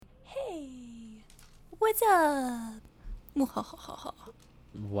what's up? Mwahahaha.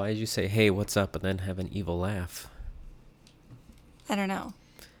 Why did you say, hey, what's up, and then have an evil laugh? I don't know.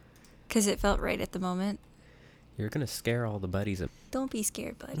 Because it felt right at the moment. You're going to scare all the buddies. Don't be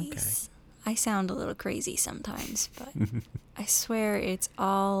scared, buddies. Okay. I sound a little crazy sometimes, but I swear it's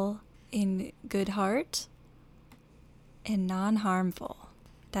all in good heart and non-harmful.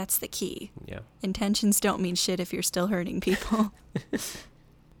 That's the key. Yeah. Intentions don't mean shit if you're still hurting people.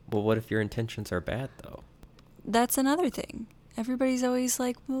 Well, what if your intentions are bad, though? That's another thing. Everybody's always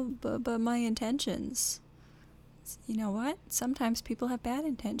like, well, but my intentions. You know what? Sometimes people have bad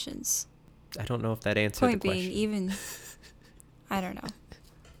intentions. I don't know if that answered Point the question. being, even... I don't know.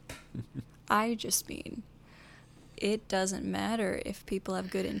 I just mean, it doesn't matter if people have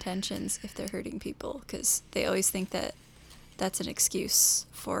good intentions if they're hurting people, because they always think that that's an excuse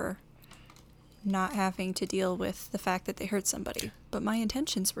for not having to deal with the fact that they hurt somebody. But my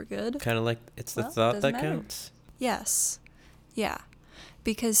intentions were good. Kind of like it's the thought that counts. Yes. Yeah.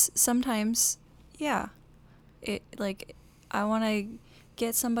 Because sometimes, yeah, I want to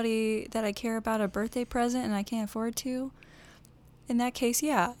get somebody that I care about a birthday present and I can't afford to. In that case,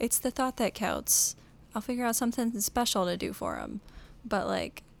 yeah, it's the thought that counts. I'll figure out something special to do for them.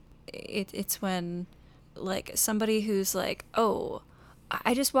 But, it's when, somebody who's like, oh,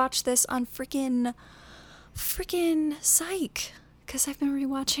 I just watched this on freaking Psych, because I've been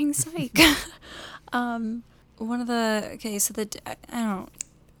rewatching Psych. I don't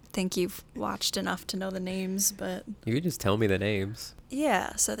think you've watched enough to know the names, but... You can just tell me the names.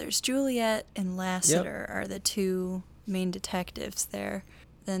 Yeah, so there's Juliet and Lassiter are the two main detectives there.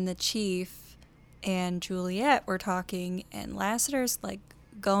 Then the chief and Juliet were talking, and Lassiter's,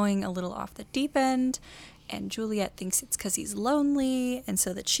 going a little off the deep end, and Juliet thinks it's because he's lonely, and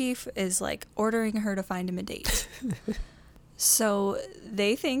so the chief is, ordering her to find him a date. So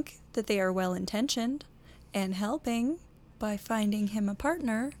they think that they are well-intentioned and helping by finding him a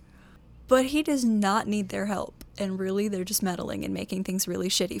partner, but he does not need their help, and really they're just meddling and making things really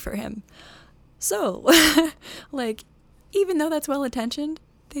shitty for him. So, even though that's well-intentioned,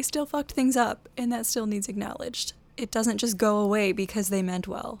 they still fucked things up, and that still needs acknowledged. It doesn't just go away because they meant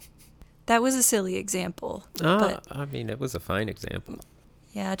well. That was a silly example. But it was a fine example.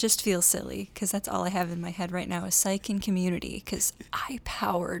 Yeah, it just feels silly, because that's all I have in my head right now is Psych and Community, because I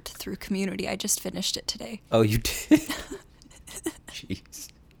powered through Community. I just finished it today. Oh, you did? Jeez.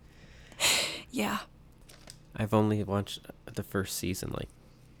 Yeah. I've only watched the first season,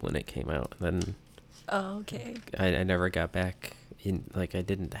 when it came out, and then... Oh, okay. I never got back in, I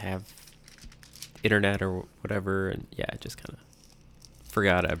didn't have internet or whatever, and yeah, I just kind of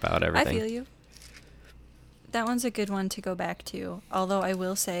forgot about everything. I feel you. That one's a good one to go back to. Although I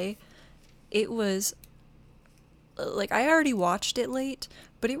will say, it was, I already watched it late,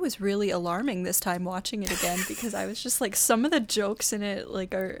 but it was really alarming this time watching it again, because I was just some of the jokes in it,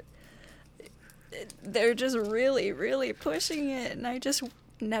 they're just really, really pushing it, and I just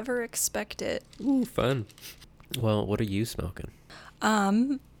never expect it. Ooh, fun. Well, what are you smoking?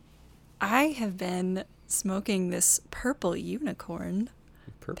 I have been smoking this Purple Unicorn.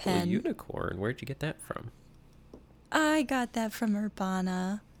 Purple pen. Unicorn? Where'd you get that from? I got that from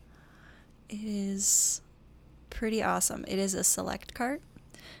Urbana. It is pretty awesome. It is a select cart.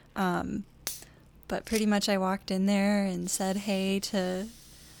 But pretty much I walked in there and said hey to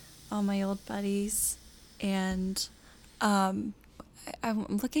all my old buddies. And I'm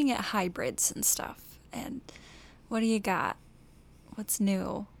looking at hybrids and stuff. And what do you got? What's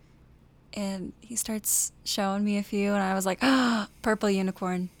new? And he starts showing me a few, and I was like, Purple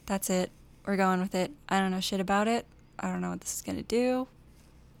Unicorn. That's it. We're going with it. I don't know shit about it. I don't know what this is going to do.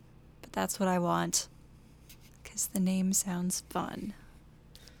 But that's what I want. Because the name sounds fun.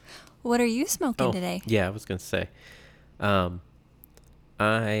 What are you smoking today? Yeah, I was going to say.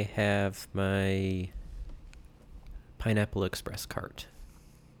 I have my Pineapple Express cart.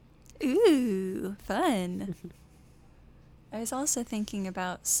 Ooh, fun. I was also thinking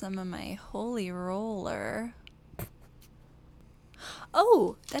about some of my Holy Roller.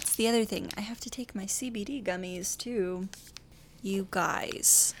 Oh, that's the other thing. I have to take my CBD gummies, too. You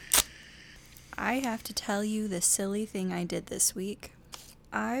guys. I have to tell you the silly thing I did this week.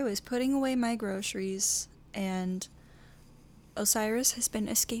 I was putting away my groceries, and Osiris has been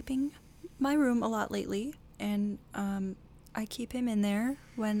escaping my room a lot lately, and I keep him in there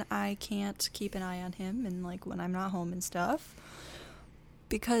when I can't keep an eye on him and when I'm not home and stuff,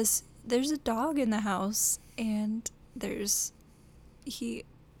 because there's a dog in the house, and he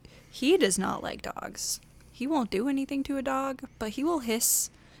does not like dogs. He won't do anything to a dog, but he will hiss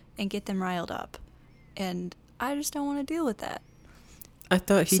and get them riled up, and I just don't want to deal with that. I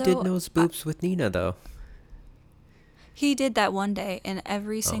thought he did nose boobs with Nina, though. He did that one day, and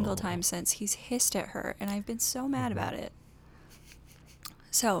every single Oh. time since, he's hissed at her, and I've been so mad about it.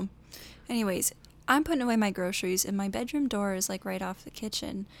 So, anyways, I'm putting away my groceries, and my bedroom door is like right off the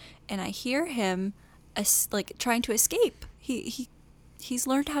kitchen, and I hear him like trying to escape. He's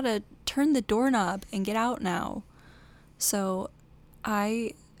learned how to turn the doorknob and get out now. So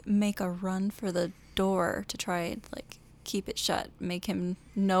I make a run for the door to try and like keep it shut, make him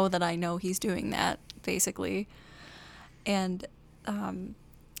know that I know he's doing that, basically. And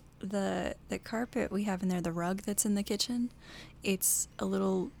the carpet we have in there, the rug that's in the kitchen, it's a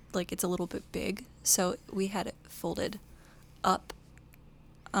little bit big, so we had it folded up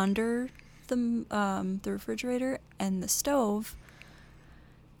under the refrigerator and the stove.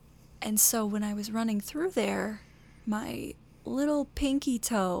 And so when I was running through there, my little pinky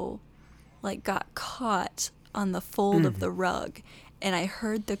toe like got caught on the fold of the rug, and I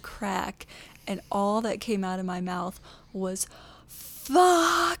heard the crack, and all that came out of my mouth was,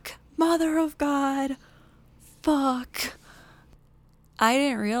 "Fuck, mother of God, fuck." I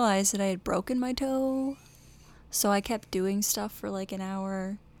didn't realize that I had broken my toe, so I kept doing stuff for like an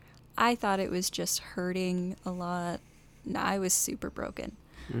hour. I thought it was just hurting a lot. No, I was super broken.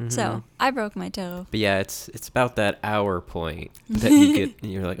 Mm-hmm. So I broke my toe. But yeah, it's about that hour point that you get.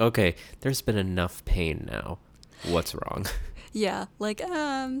 You're like, okay, there's been enough pain now. What's wrong? Yeah, like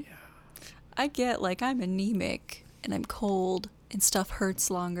I get like I'm anemic and I'm cold and stuff hurts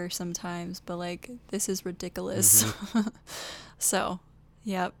longer sometimes, but like this is ridiculous. Mm-hmm. So,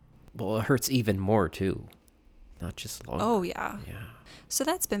 yep. Well, it hurts even more too, not just longer. Oh yeah. Yeah. So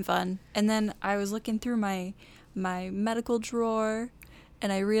that's been fun. And then I was looking through my medical drawer,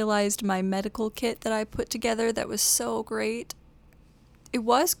 and I realized my medical kit that I put together that was so great. It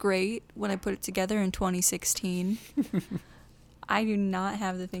was great when I put it together in 2016. I do not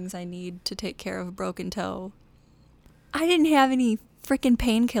have the things I need to take care of a broken toe. I didn't have any freaking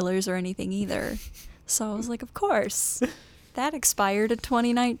painkillers or anything either. So I was like, of course. That expired in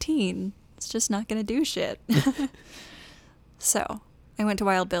 2019. It's just not going to do shit. So I went to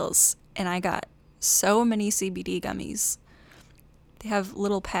Wild Bill's, and I got so many CBD gummies. They have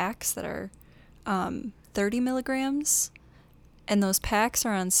little packs that are 30 milligrams, and those packs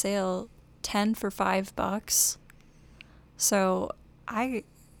are on sale 10 for $5. So I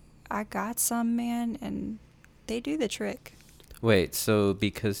got some, man, and they do the trick. Wait, so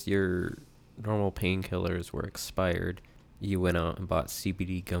because your normal painkillers were expired, you went out and bought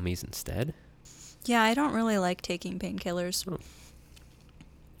CBD gummies instead? Yeah, I don't really like taking painkillers. Oh.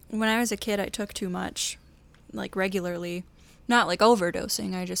 When I was a kid, I took too much, like regularly. Not like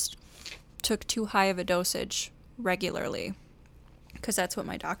overdosing, I just took too high of a dosage regularly. Because that's what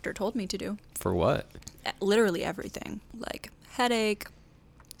my doctor told me to do. For what? Literally everything. Like headache,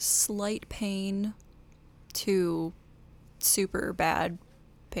 slight pain, to super bad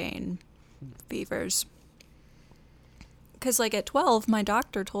pain, fevers. Because like at 12, my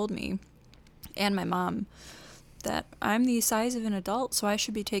doctor told me, and my mom, that I'm the size of an adult, so I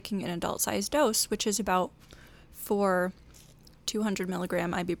should be taking an adult-sized dose, which is about 4 200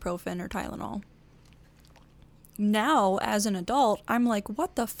 milligram ibuprofen or Tylenol. Now, as an adult, I'm like,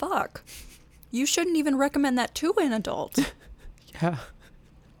 what the fuck? You shouldn't even recommend that to an adult. Yeah.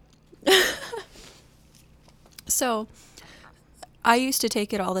 So, I used to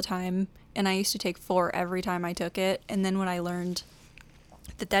take it all the time, and I used to take 4 every time I took it, and then when I learned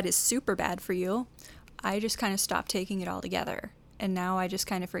that is super bad for you, I just kind of stopped taking it altogether. And now I just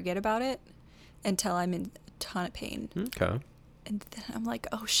kind of forget about it until I'm in a ton of pain. Okay. And then I'm like,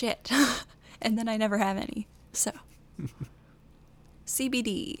 oh shit. And then I never have any. So,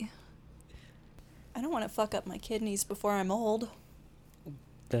 CBD. I don't want to fuck up my kidneys before I'm old.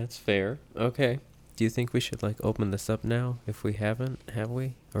 That's fair. Okay. Do you think we should like open this up now? If we haven't, have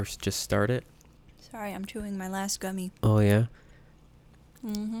we? Or just start it? Sorry, I'm chewing my last gummy. Oh yeah.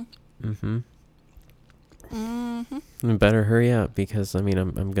 Mm-hmm. Mm-hmm. Mm-hmm. You better hurry up because I mean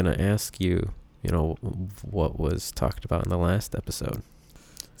I'm gonna ask you, what was talked about in the last episode.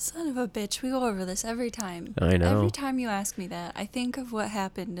 Son of a bitch, we go over this every time. I know. Every time you ask me that, I think of what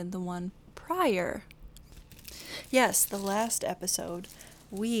happened in the one prior. Yes, the last episode,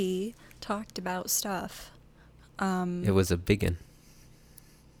 we talked about stuff. It was a biggin.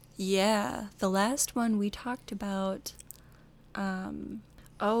 Yeah, the last one we talked about,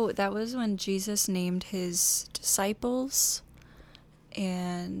 that was when Jesus named his disciples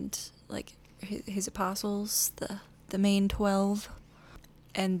and, like, his apostles, the main 12,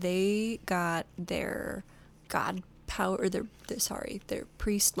 and they got their God power, their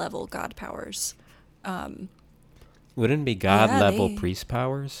priest level God powers. Wouldn't it be God level priest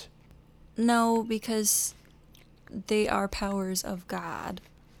powers? No, because they are powers of God,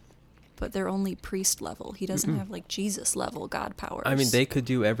 but they're only priest level. He doesn't have like Jesus level God powers. I mean, they could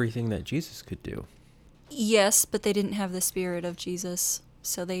do everything that Jesus could do. Yes, but they didn't have the spirit of Jesus,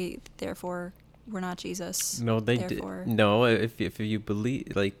 so they therefore were not Jesus. No, they did. No, if you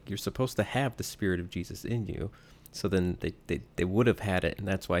believe, like, you're supposed to have the spirit of Jesus in you, so then they would have had it, and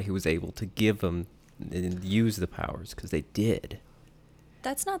that's why he was able to give them and use the powers, because they did.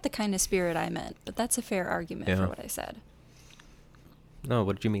 That's not the kind of spirit I meant, but that's a fair argument for what I said. No,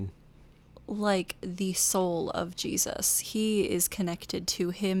 what did you mean? Like the soul of Jesus. He is connected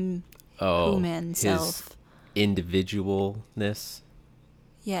to him, human self. His individualness?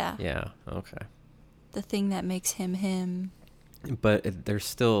 Yeah. Yeah, okay. The thing that makes him him. But they're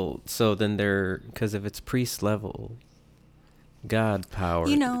still, so then they're, because if it's priest level, God power,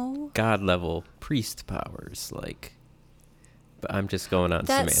 God level priest powers, like, but I'm just going on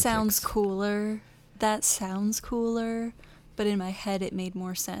semantics. That sounds cooler, but in my head it made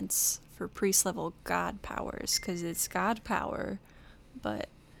more sense for priest level God powers, because it's God power, but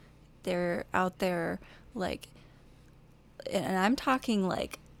they're out there, like, and I'm talking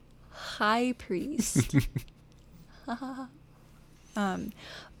like high priest.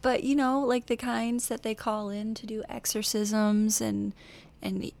 But like the kinds that they call in to do exorcisms and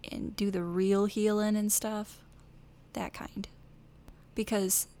do the real healing and stuff, that kind,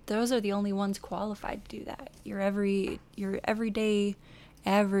 because those are the only ones qualified to do that. Your everyday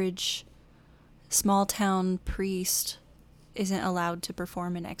average small town priest isn't allowed to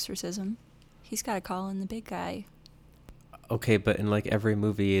perform an exorcism. He's got to call in the big guy. Okay, but in like every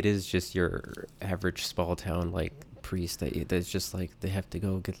movie, it is just your average small town like priest that's just like they have to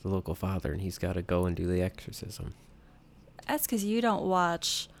go get the local father, and he's got to go and do the exorcism. That's because you don't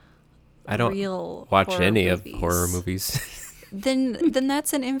watch. I don't watch any of horror movies. Then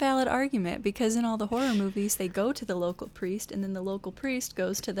that's an invalid argument, because in all the horror movies they go to the local priest, and then the local priest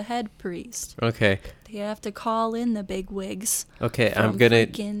goes to the head priest. Okay. They have to call in the big wigs. Okay, I'm gonna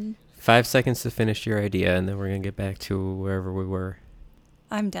 5 seconds to finish your idea, and then we're gonna get back to wherever we were.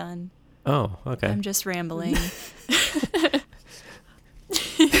 I'm done. Oh, okay. I'm just rambling.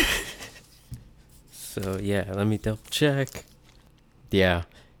 So yeah, let me double check. Yeah,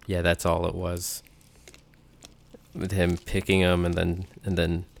 that's all it was. With him picking them and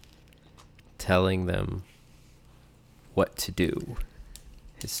then telling them what to do.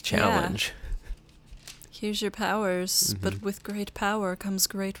 His challenge. Yeah. Here's your powers, but with great power comes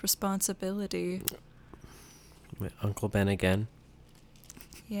great responsibility. With Uncle Ben again.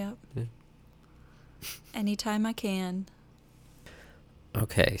 Yep. Yeah. Anytime I can.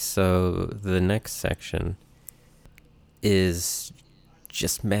 Okay, so the next section is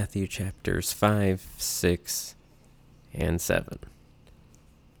just Matthew chapters 5, 6, and 7.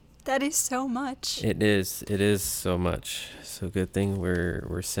 That is so much. It is so much. So good thing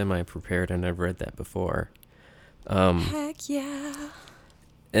we're semi-prepared, and I've read that before. Heck yeah.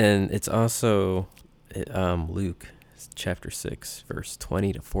 And it's also Luke chapter 6, verse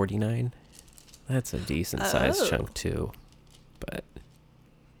 20 to 49. That's a decent sized chunk too. But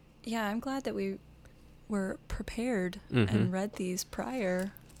yeah, I'm glad that we were prepared and read these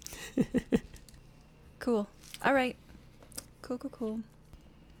prior. Cool. All right. Cool.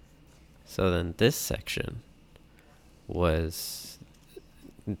 So then this section was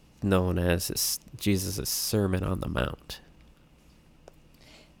known as Jesus' Sermon on the Mount.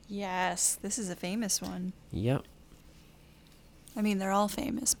 Yes, this is a famous one. Yep. I mean, they're all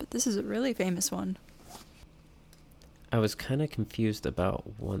famous, but this is a really famous one. I was kind of confused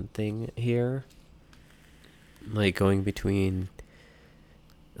about one thing here. Like going between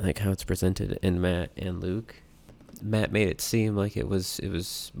like how it's presented in Matt and Luke. Matt made it seem like it was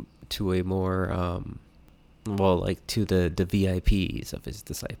to a more like to the VIPs of his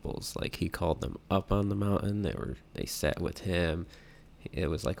disciples. Like he called them up on the mountain. They sat with him. It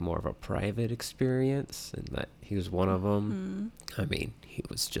was like more of a private experience, and that he was one of them. I mean, he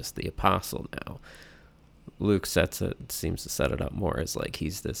was just the apostle now. Luke seems to set it up more as like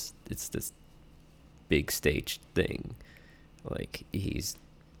it's this big stage thing. Like he's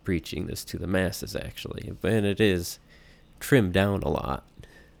preaching this to the masses actually, and it is trimmed down a lot.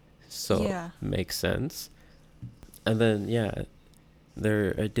 So it makes sense. And then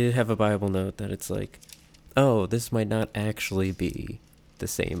I did have a Bible note that it's like, oh, this might not actually be the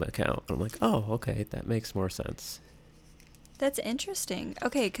same account. I'm like, oh, okay, that makes more sense. That's interesting.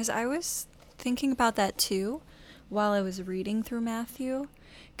 Okay, because I was thinking about that too while I was reading through Matthew,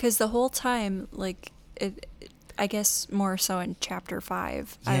 because the whole time, like, I guess more so in chapter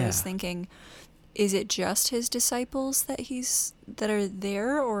 5, I was thinking, is it just his disciples that are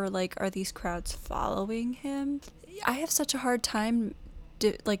there, or like are these crowds following him? I have such a hard time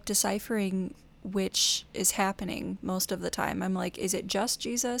deciphering which is happening most of the time. I'm like, is it just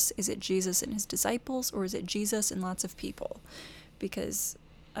Jesus? Is it Jesus and his disciples, or is it Jesus and lots of people? Because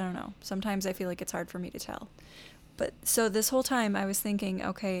I don't know. Sometimes I feel like it's hard for me to tell. But so this whole time I was thinking,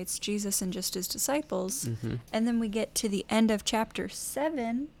 okay, it's Jesus and just his disciples. Mm-hmm. And then we get to the end of chapter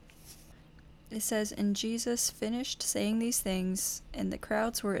 7. It says, "And Jesus finished saying these things, and the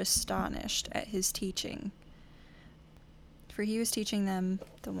crowds were astonished at his teaching. For he was teaching them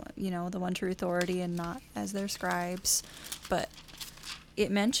the one true authority, and not as their scribes." But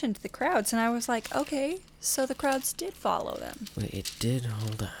it mentioned the crowds, and I was like, okay, so the crowds did follow them. Wait, it did?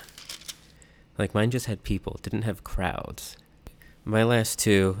 Hold on. Like, mine just had people, it didn't have crowds. My last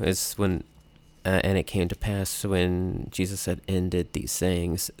two is when, and it came to pass when Jesus had ended these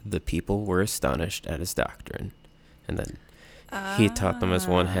sayings, the people were astonished at his doctrine. And then he taught them as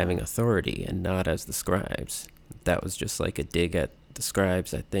one having authority and not as the scribes. That was just like a dig at the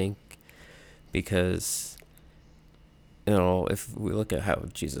scribes, I think, because, if we look at how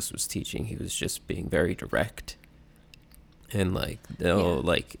Jesus was teaching, he was just being very direct. And I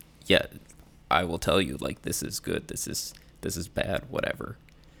will tell you, like, this is good, this is bad, whatever.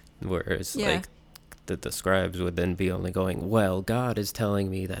 Whereas, like, the scribes would then be only going, well, God is telling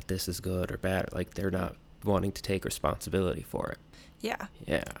me that this is good or bad. Like, they're not wanting to take responsibility for it. Yeah.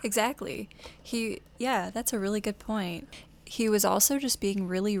 Yeah. Exactly. That's a really good point. He was also just being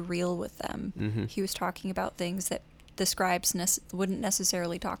really real with them. Mm-hmm. He was talking about things that the scribes wouldn't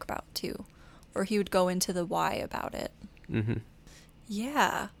necessarily talk about, too. Or he would go into the why about it. Mm-hmm.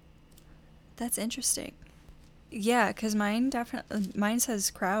 Yeah. That's interesting. Yeah, because mine says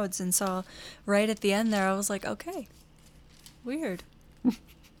crowds, and so right at the end there, I was like, okay, weird.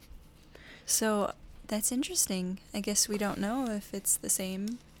 So that's interesting. I guess we don't know if it's the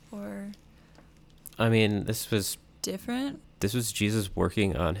same or... I mean, this was... different? This was Jesus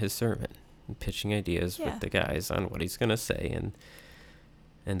working on his sermon, and pitching ideas with the guys on what he's going to say,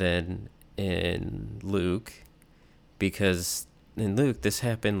 and then in Luke, because in Luke, this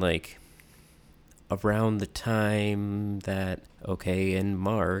happened, like, around the time that, in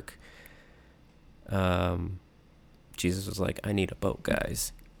Mark, Jesus was like, I need a boat,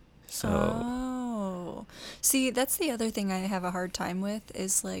 guys. So. Oh. See, that's the other thing I have a hard time with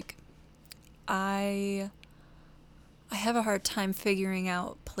is, like, I have a hard time figuring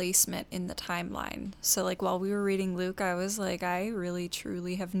out placement in the timeline. So, like, while we were reading Luke, I was like, I really,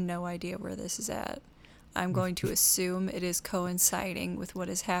 truly have no idea where this is at. I'm going to assume it is coinciding with what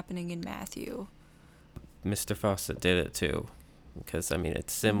is happening in Matthew. Mr. Fawcett did it too, because I mean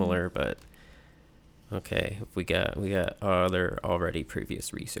it's similar, but okay, if we got other already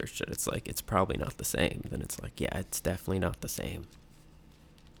previous research that it's like it's probably not the same, then it's like it's definitely not the same.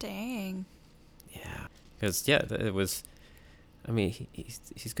 Dang. Yeah, because it was. I mean,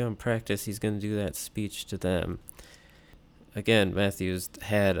 he's going to practice. He's going to do that speech to them. Again, Matthew's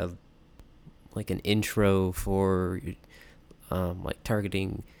had an intro for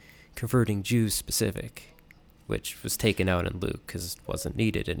targeting. Converting Jews specific, which was taken out in Luke because it wasn't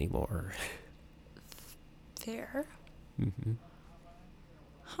needed anymore. Fair. Mm-hmm.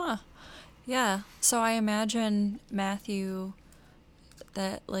 Huh. Yeah. So I imagine Matthew,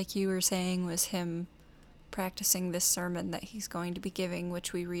 that, like you were saying, was him practicing this sermon that he's going to be giving,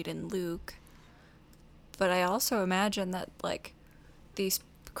 which we read in Luke. But I also imagine that, like, these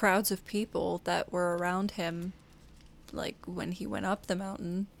crowds of people that were around him, like, when he went up the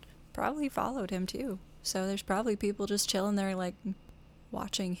mountain, probably followed him too. So there's probably people just chilling there, like,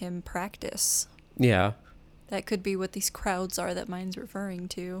 watching him practice. Yeah. That could be what these crowds are that mine's referring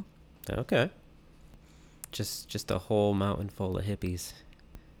to. Okay. Just a whole mountain full of hippies.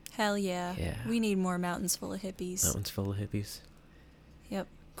 Hell yeah. Yeah. We need more mountains full of hippies. Mountains full of hippies. Yep.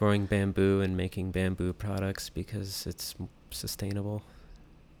 Growing bamboo and making bamboo products because it's sustainable.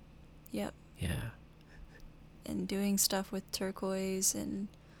 Yep. Yeah. And doing stuff with turquoise and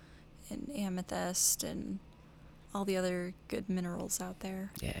amethyst and all the other good minerals out there.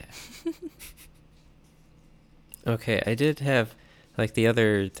 Yeah. Okay, I did have, like, the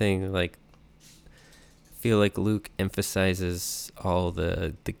other thing, like, I feel like Luke emphasizes all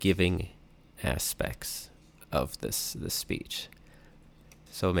the giving aspects of this speech.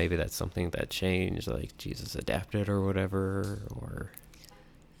 So maybe that's something that changed, like Jesus adapted or whatever, or...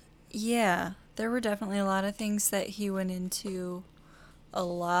 Yeah, there were definitely a lot of things that he went into a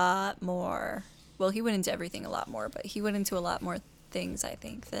lot more. Well, he went into everything a lot more, but he went into a lot more things, I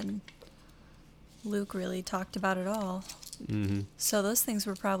think, than Luke really talked about at all. Mm-hmm. So those things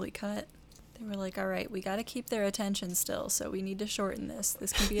were probably cut. They were like, all right, we got to keep their attention still, so we need to shorten this.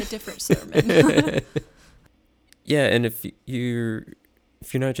 This can be a different sermon. Yeah, and if you're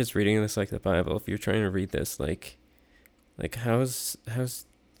not just reading this like the Bible, if you're trying to read this like how's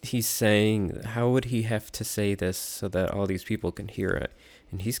he saying, how would he have to say this so that all these people can hear it?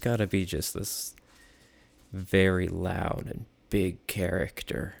 And he's got to be just this very loud and big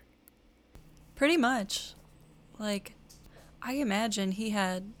character. Pretty much. Like, I imagine he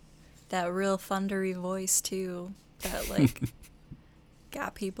had that real thundery voice too, that like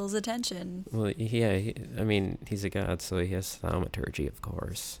got people's attention. Well, yeah, I mean, he's a god, so he has thaumaturgy, of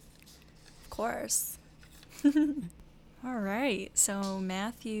course. Of course. All right, so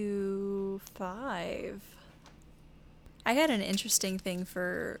Matthew 5. I had an interesting thing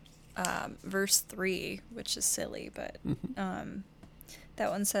for verse 3, which is silly, but that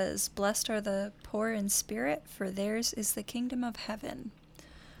one says, "Blessed are the poor in spirit, for theirs is the kingdom of heaven."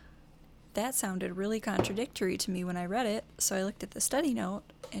 That sounded really contradictory to me when I read it, so I looked at the study note,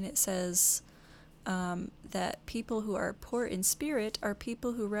 and it says that people who are poor in spirit are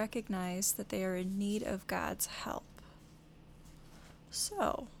people who recognize that they are in need of God's help.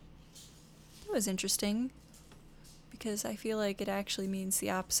 So, that was interesting, because I feel like it actually means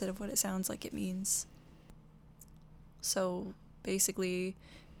the opposite of what it sounds like it means. So, basically,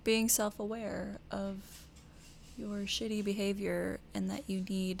 being self-aware of your shitty behavior and that you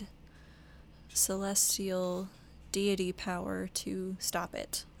need celestial deity power to stop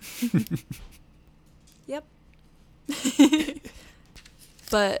it. Yep.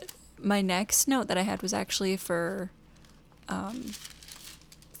 But my next note that I had was actually for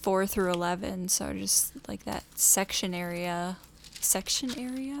 4 through 11, so just like that section area?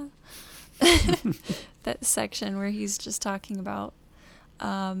 That section where he's just talking about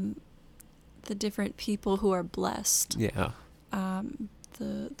the different people who are blessed. Yeah.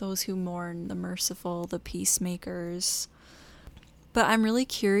 Those who mourn, the merciful, the peacemakers. But I'm really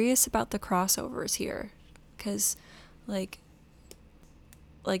curious about the crossovers here, because like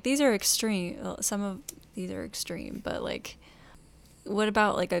these are extreme. Well, some of these are extreme, but like, what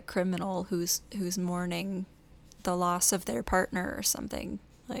about like a criminal who's mourning the loss of their partner or something?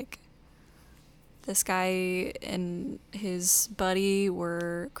 Like, this guy and his buddy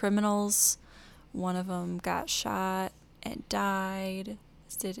were criminals. One of them got shot and died.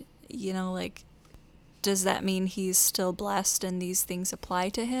 Does that mean he's still blessed and these things apply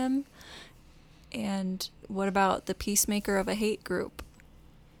to him? And what about the peacemaker of a hate group?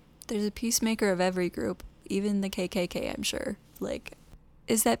 There's a peacemaker of every group, even the KKK, I'm sure. Like,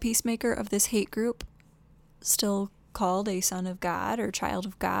 is that peacemaker of this hate group still called a son of God or child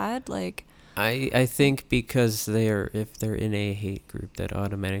of God? Like, I think because if they're in a hate group, that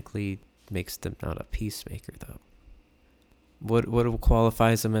automatically makes them not a peacemaker, though. What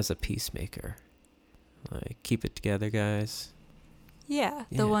qualifies them as a peacemaker? Like, keep it together, guys. Yeah,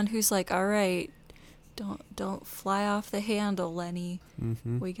 the one who's like, all right, don't fly off the handle, Lenny.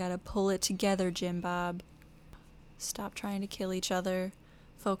 Mm-hmm. We gotta pull it together, Jim Bob. Stop trying to kill each other.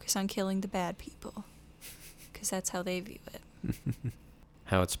 Focus on killing the bad people, because that's how they view it.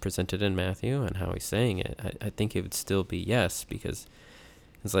 How it's presented in Matthew and how he's saying it, I think it would still be yes, because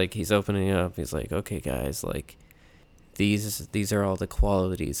it's like he's opening up. He's like, okay, guys, like, these are all the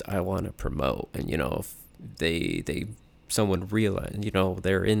qualities I want to promote. And, you know, if someone realize, you know,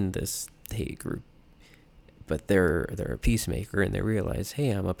 they're in this hate group, but they're a peacemaker, and they realize, hey,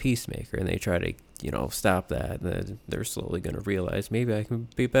 I'm a peacemaker, and they try to, you know, stop that, and then they're slowly going to realize, maybe I can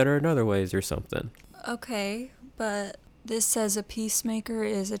be better in other ways or something. Okay, but this says a peacemaker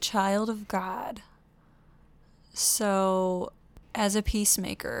is a child of God. So, as a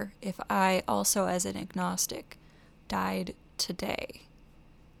peacemaker, if I also, as an agnostic, died today,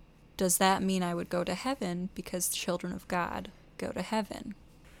 does that mean I would go to heaven because children of God go to heaven?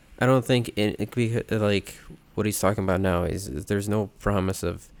 I don't think like what he's talking about now is there's no promise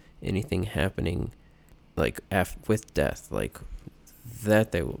of anything happening like with death, like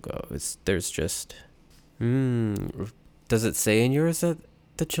that they will go. There's just does it say in yours that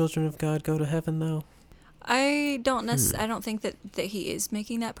the children of God go to heaven though? I don't think that he is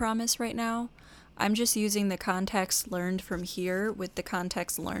making that promise right now. I'm just using the context learned from here with the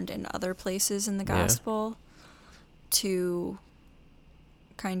context learned in other places in the gospel to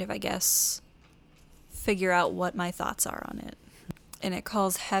kind of, I guess, figure out what my thoughts are on it. And it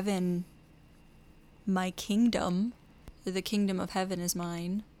calls heaven my kingdom. The kingdom of heaven is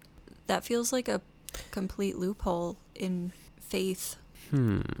mine. That feels like a complete loophole in faith.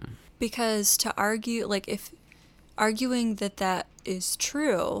 Because to argue, like, if arguing that is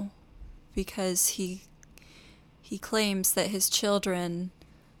true, because he claims that his children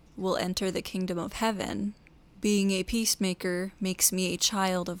will enter the kingdom of heaven. Being a peacemaker makes me a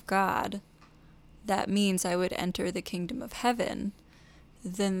child of God. That means I would enter the kingdom of heaven.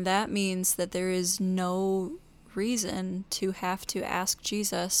 Then that means that there is no reason to have to ask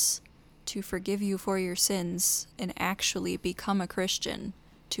Jesus to forgive you for your sins and actually become a Christian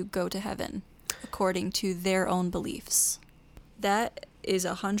to go to heaven, according to their own beliefs. That is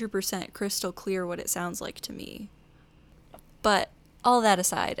 100% crystal clear what it sounds like to me. But all that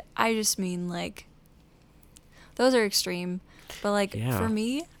aside, I just mean, like, those are extreme. But, like, for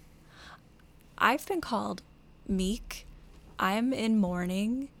me, I've been called meek. I'm in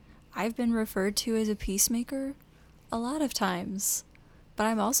mourning. I've been referred to as a peacemaker a lot of times. But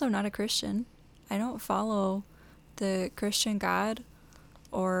I'm also not a Christian. I don't follow the Christian God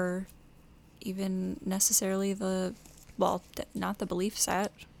or even necessarily not the belief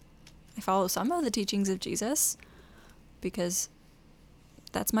set. I follow some of the teachings of Jesus because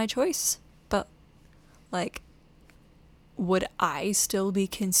that's my choice. But, like, would I still be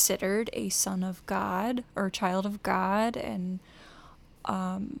considered a son of God or child of God and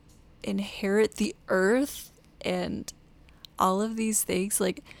inherit the earth and all of these things?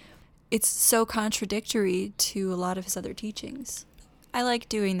 Like, it's so contradictory to a lot of his other teachings. I like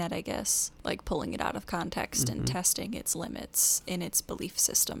doing that, I guess, like pulling it out of context and testing its limits in its belief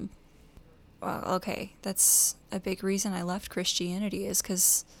system. Well, okay, that's a big reason I left Christianity, is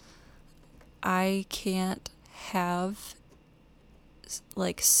because I can't have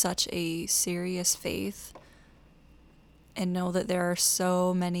like such a serious faith and know that there are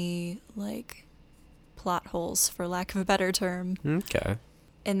so many like plot holes, for lack of a better term. Okay.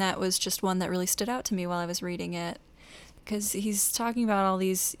 And that was just one that really stood out to me while I was reading it, because he's talking about all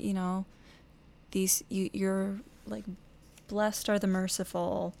these, you know, you're like, blessed are the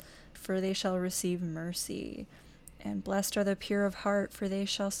merciful, for they shall receive mercy, and blessed are the pure of heart, for they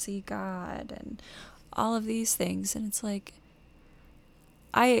shall see God, and all of these things. And it's like,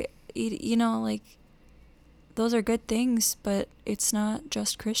 you know, like, those are good things, but it's not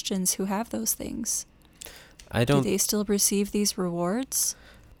just Christians who have those things. Do they still receive these rewards?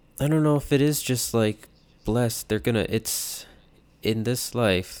 I don't know if it is just like blessed. It's in this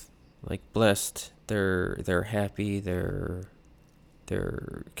life, like, blessed. They're happy. They're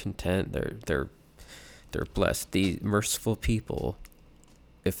content. They're blessed. The merciful people,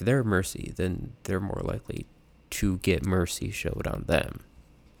 if they're mercy, then they're more likely to get mercy showed on them.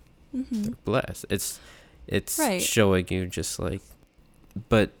 Mm-hmm. They're blessed. It's right. Showing you just like,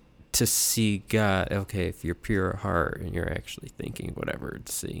 but to see God, okay, if you're pure at heart and you're actually thinking whatever,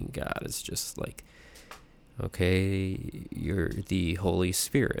 seeing God is just like, okay, you're the Holy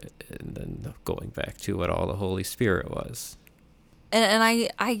Spirit, and then going back to what all the Holy Spirit was. And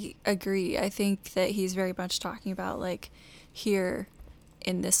I agree. I think that he's very much talking about, like, here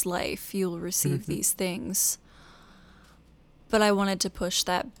in this life, you'll receive these things. But I wanted to push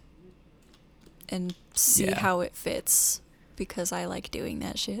that and see how it fits, because I like doing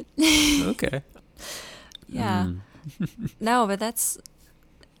that shit. Okay. Yeah. No, but that's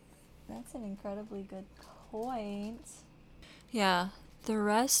an incredibly good point. Yeah. The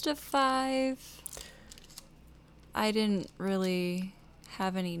rest of 5, I didn't really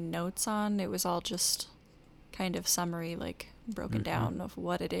have any notes on. It was all just kind of summary, like, broken down of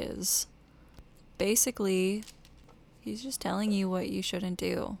what it is. Basically, he's just telling you what you shouldn't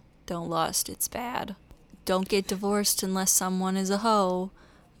do. Don't lust, it's bad. Don't get divorced unless someone is a hoe,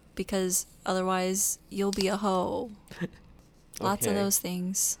 because otherwise you'll be a hoe. Lots of those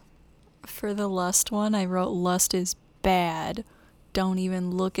things. For the lust one, I wrote, lust is bad. Don't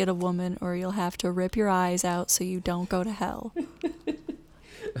even look at a woman or you'll have to rip your eyes out so you don't go to hell.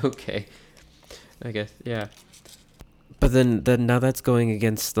 Okay. I guess, yeah. But then now that's going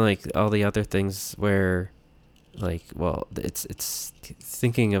against, like, all the other things where, like, well, it's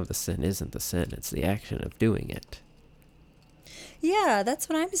thinking of the sin isn't the sin. It's the action of doing it. Yeah, that's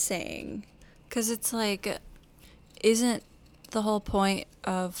what I'm saying. Because it's like, isn't the whole point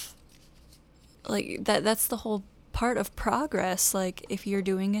of, like, that's the whole part of progress. Like, if you're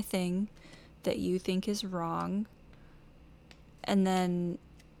doing a thing that you think is wrong, and then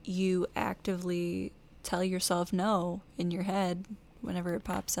you actively tell yourself no in your head whenever it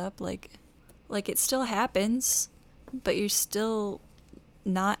pops up, like it still happens, but you're still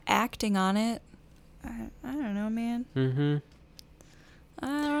not acting on it. I don't know, man. I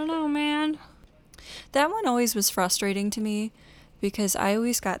don't know, man. That one always was frustrating to me, because I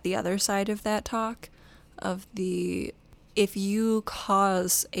always got the other side of that talk of if you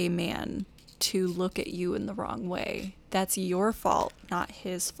cause a man to look at you in the wrong way, that's your fault, not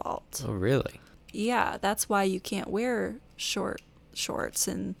his fault. Oh, really? Yeah, that's why you can't wear short shorts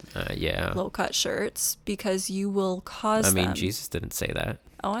and yeah. low-cut shirts because you will cause I mean, them. Jesus didn't say that.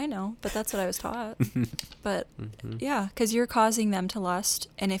 Oh, I know, but that's what I was taught. But Mm-hmm. yeah, because you're causing them to lust,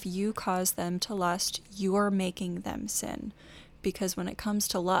 and if you cause them to lust, you're making them sin. Because when it comes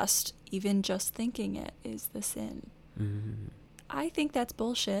to lust, even just thinking it is the sin. Mm-hmm. I think that's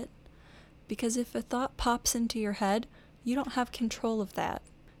bullshit. Because if a thought pops into your head, you don't have control of that.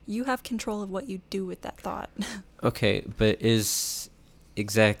 You have control of what you do with that thought. Okay, but is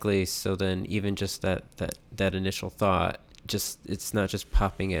exactly so then even just that initial thought, just it's not just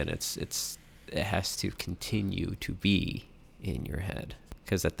popping in, it has to continue to be in your head,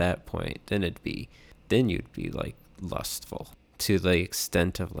 because at that point then you'd be like lustful to the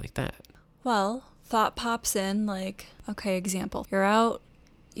extent of like that. Well, thought pops in like, okay, example. You're out,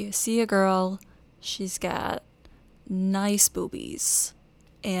 you see a girl, she's got nice boobies,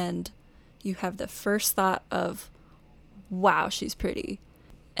 and you have the first thought of, wow, she's pretty.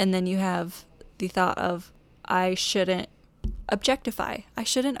 And then you have the thought of, I shouldn't objectify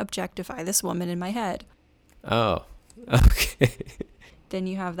this woman in my head. Oh, okay. Then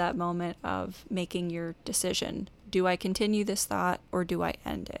you have that moment of making your decision. Do I continue this thought or do I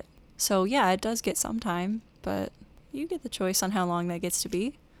end it? So yeah, it does get some time, but you get the choice on how long that gets to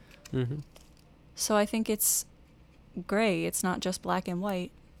be. Mm-hmm. So I think it's gray. It's not just black and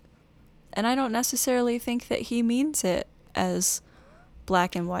white. And I don't necessarily think that he means it as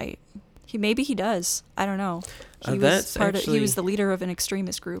black and white. Maybe he does. I don't know. He was the leader of an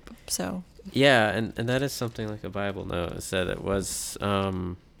extremist group, so. Yeah, and that is something like a Bible knows, that it was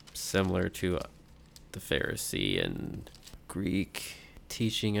similar to the Pharisee and Greek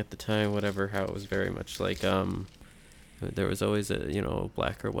teaching at the time, whatever, how it was very much like there was always a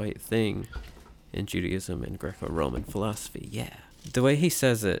black or white thing in Judaism and Greco-Roman philosophy. Yeah, the way he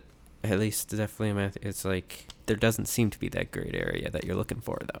says it, at least definitely in Matthew, it's like there doesn't seem to be that gray area that you're looking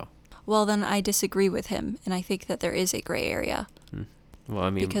for, though. Well, then I disagree with him, and I think that there is a gray area. Well, I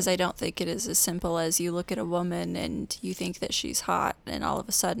mean, because I don't think it is as simple as you look at a woman and you think that she's hot, and all of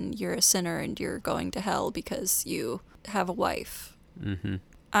a sudden you're a sinner and you're going to hell because you have a wife. Mm-hmm.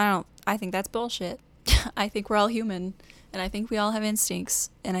 I think that's bullshit. I think we're all human, and I think we all have instincts,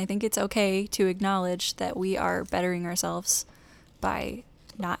 and I think it's okay to acknowledge that we are bettering ourselves by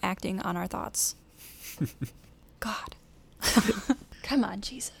not acting on our thoughts. God. Come on,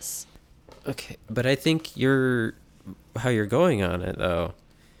 Jesus. Okay, but I think how you're going on it, though,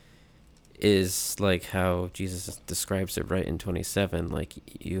 is like how Jesus describes it right in 27. Like,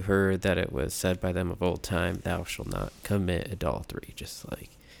 you heard that it was said by them of old time, thou shalt not commit adultery. Just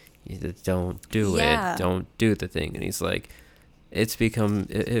like, don't do it. Don't do the thing. And he's like, it's become,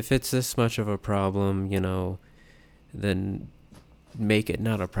 if it's this much of a problem, then make it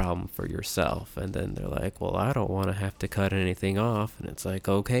not a problem for yourself. And then they're like, well, I don't want to have to cut anything off. And it's like,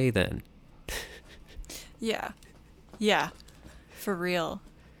 okay, then. Yeah, for real.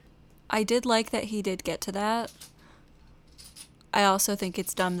 I did like that he did get to that. I also think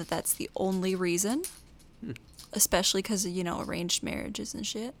it's dumb that that's the only reason, especially because of, arranged marriages and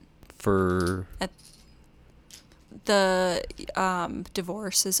shit. For the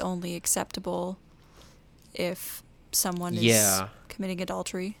divorce is only acceptable if someone is committing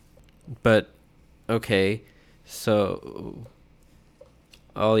adultery. But, okay, so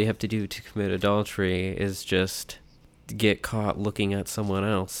all you have to do to commit adultery is just get caught looking at someone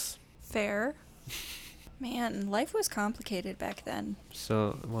else. Fair. Man, life was complicated back then.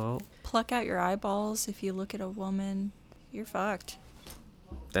 So, well, pluck out your eyeballs if you look at a woman, you're fucked.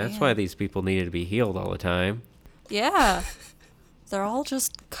 That's why these people needed to be healed all the time. Yeah. They're all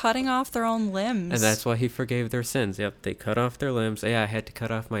just cutting off their own limbs. And that's why he forgave their sins. Yep, they cut off their limbs. Yeah, I had to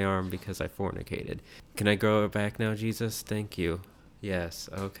cut off my arm because I fornicated. Can I grow it back now, Jesus? Thank you. Yes,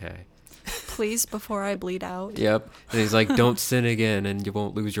 okay. Please, before I bleed out. Yep. And he's like, don't sin again and you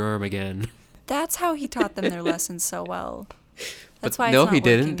won't lose your arm again. That's how he taught them their lessons so well. That's why no, he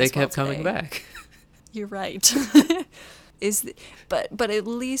didn't. They kept coming back. You're right. But at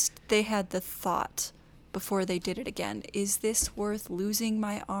least they had the thought before they did it again. Is this worth losing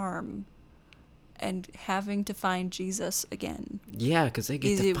my arm and having to find Jesus again? Yeah, because they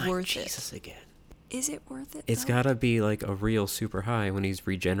get to find Jesus again. Is it worth it? It's got to be like a real super high when he's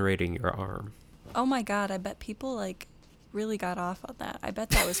regenerating your arm. Oh my God, I bet people really got off on that. I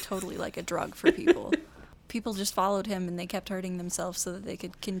bet that was totally like a drug for people. People just followed him and they kept hurting themselves so that they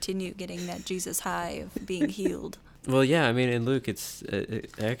could continue getting that Jesus high of being healed. Well, yeah, I mean, in Luke,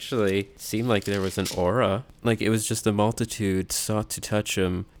 it actually seemed like there was an aura. Like, it was just the multitude sought to touch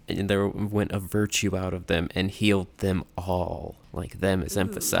him, and there went a virtue out of them and healed them all. Like, them is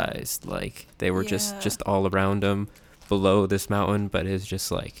emphasized. Like, they were just all around him. below this mountain, but is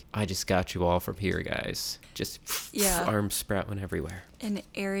just like, I just got you all from here, guys. Just arms sprouting everywhere. An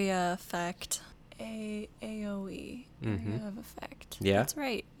area effect. AOE. Area of effect. Yeah? That's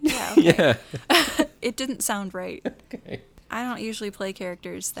right. Yeah. Okay. Yeah. It didn't sound right. Okay. I don't usually play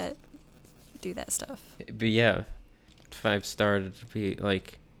characters that do that stuff. But yeah, 5 started to be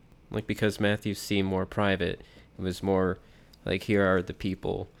like because Matthew seemed more private, it was more like, here are the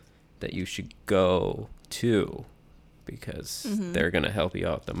people that you should go to because they're going to help you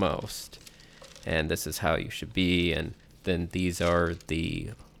out the most. And this is how you should be. And then these are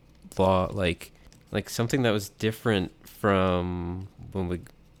the law, like something that was different from when we,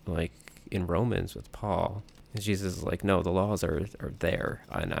 like in Romans with Paul. And Jesus is like, no, the laws are there,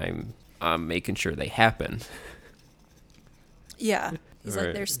 and I'm making sure they happen. Yeah. He's Right.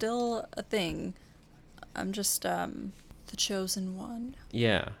 like, there's still a thing. I'm just the chosen one.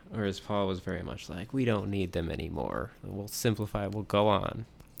 Yeah, whereas Paul was very much like, we don't need them anymore. We'll simplify, we'll go on.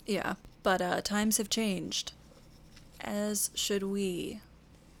 Yeah. But times have changed. As should we.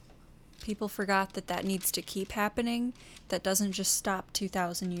 People forgot that needs to keep happening. That doesn't just stop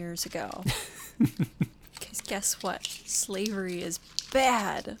 2,000 years ago. Because guess what? Slavery is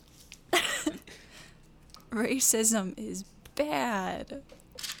bad. Racism is bad.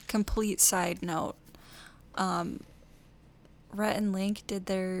 Complete side note. Rhett and Link did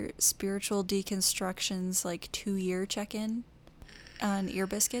their spiritual deconstructions 2-year check-in on Ear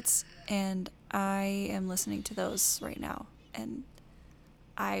Biscuits, and I am listening to those right now, and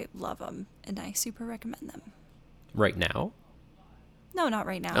I love them, and I super recommend them. Right now? No, not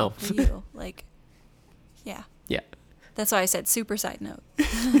right now. Oh. For you. Yeah. Yeah. That's why I said super side note.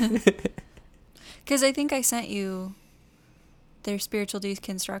 Because I think I sent you their spiritual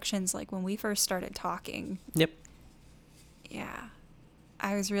deconstructions when we first started talking. Yep. Yeah.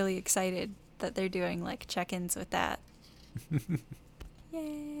 I was really excited that they're doing check-ins with that.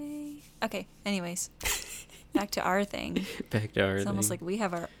 Yay. Okay, anyways. Back to our thing. It's almost like we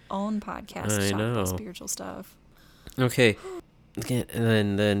have our own podcast to talk about spiritual stuff. Okay.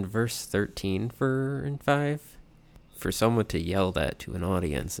 And then verse 13 in 5. For someone to yell that to an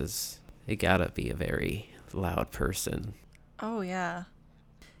audience it gotta be a very loud person. Oh, yeah.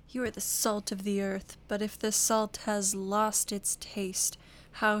 You are the salt of the earth, but if the salt has lost its taste,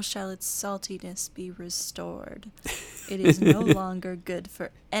 how shall its saltiness be restored? It is no longer good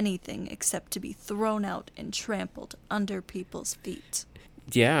for anything except to be thrown out and trampled under people's feet.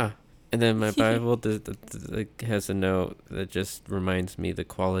 Yeah. And then my Bible has a note that just reminds me the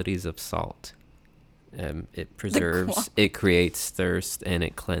qualities of salt. It preserves, it creates thirst, and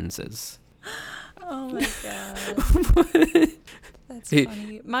it cleanses. Oh my god. That's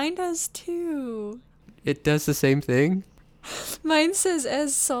funny. Mine does too. It does the same thing? Mine says,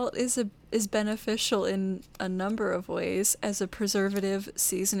 as salt is beneficial in a number of ways, as a preservative,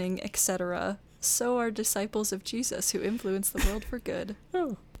 seasoning, etc., so are disciples of Jesus who influence the world for good.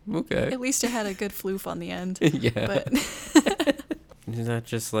 Oh, okay. At least it had a good floof on the end. Yeah. But it's not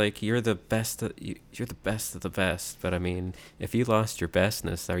just you're the best you're the best of the best, but I mean, if you lost your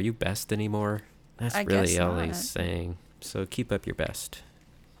bestness, are you best anymore? That's really all he's saying. So keep up your best.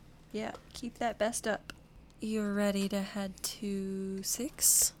 Yeah, keep that best up. You're ready to head to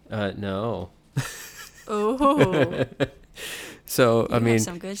 6? No. Oh. So you I mean, have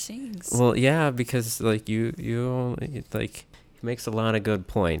some good scenes. Well, yeah, because you only, he makes a lot of good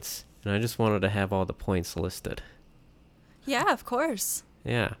points, and I just wanted to have all the points listed. Yeah, of course.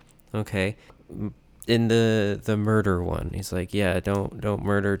 Yeah. Okay. In the murder one, he's like, yeah, don't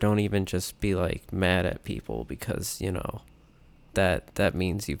murder. Don't even just be mad at people because that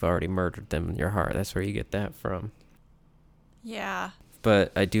means you've already murdered them in your heart. That's where you get that from. Yeah.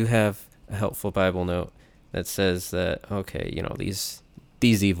 But I do have a helpful Bible note that says that, okay,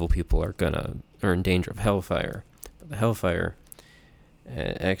 these evil people are are in danger of hellfire. But the hellfire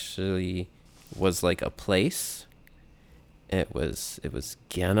actually was a place. It was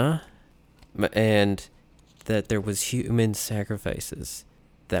Gehenna, and that there was human sacrifices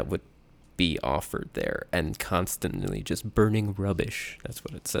that would be offered there, and constantly just burning rubbish. That's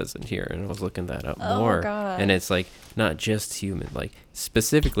what it says in here, and I was looking that up more. God. And it's not just human,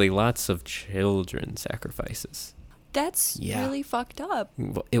 specifically lots of children sacrifices. That's really fucked up.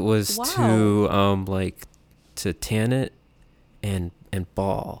 It was to Tanit and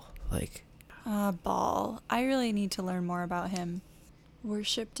Baal. Baal. I really need to learn more about him.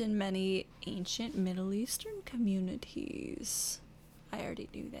 Worshipped in many ancient Middle Eastern communities. I already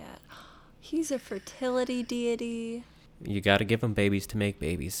knew that. He's a fertility deity. You gotta give them babies to make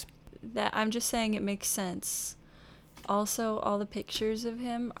babies. That I'm just saying it makes sense. Also, all the pictures of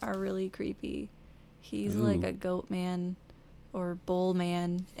him are really creepy. He's like a goat man or bull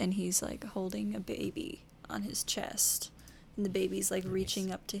man, and he's like holding a baby on his chest, and the baby's like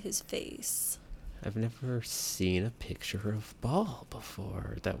reaching up to his face. I've never seen a picture of Baal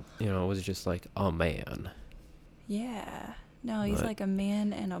before that, was just like a man. Yeah. No, he's like a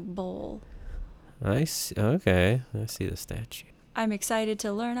man and a bull. I see. Okay, I see the statue. I'm excited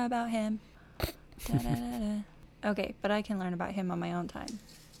to learn about him. Okay, but I can learn about him on my own time.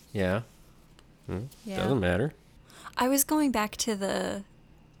 Yeah. Yeah. Doesn't matter. I was going back to the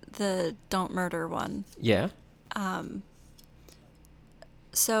don't murder one. Yeah.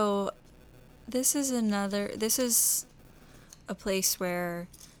 So this is a place where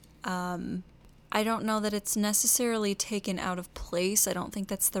I don't know that it's necessarily taken out of place. I don't think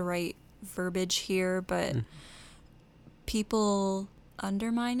that's the right verbiage here, but people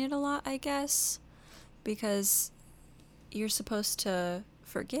undermine it a lot, I guess, because you're supposed to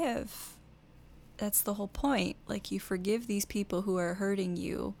forgive. That's the whole point. Like, you forgive these people who are hurting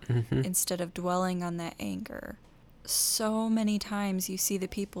you instead of dwelling on that anger. So many times you see the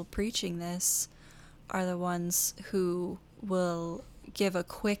people preaching this are the ones who will give a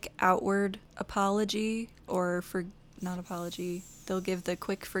quick outward apology not apology. They'll give the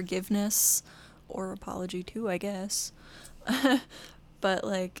quick forgiveness or apology too, I guess. But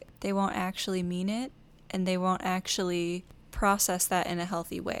like, they won't actually mean it, and they won't actually process that in a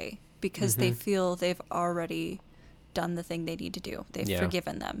healthy way because they feel they've already done the thing they need to do. They've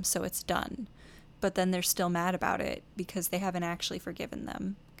forgiven them, so it's done. But then they're still mad about it because they haven't actually forgiven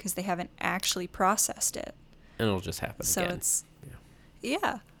them, because they haven't actually processed it. And it'll just happen so again. It's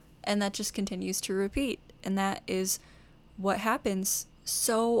and that just continues to repeat. And that is what happens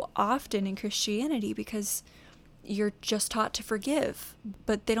so often in Christianity, because you're just taught to forgive,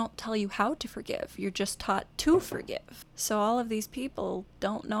 but they don't tell you how to forgive. You're just taught to forgive. So all of these people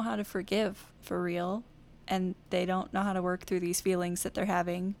don't know how to forgive for real, and they don't know how to work through these feelings that they're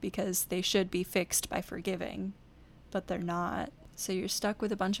having because they should be fixed by forgiving, but they're not. So you're stuck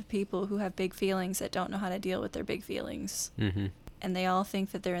with a bunch of people who have big feelings that don't know how to deal with their big feelings. And they all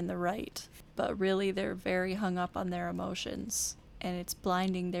think that they're in the right, but really they're very hung up on their emotions, and it's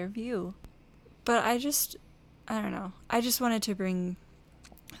blinding their view. But I don't know. I just wanted to bring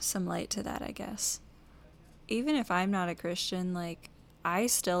some light to that, I guess. Even if I'm not a Christian, like, I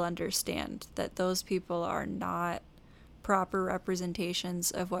still understand that those people are not proper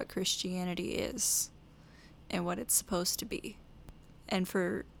representations of what Christianity is and what it's supposed to be. And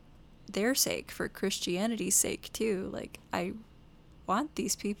for their sake, for Christianity's sake too, like, I want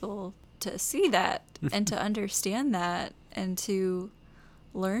these people to see that and to understand that and to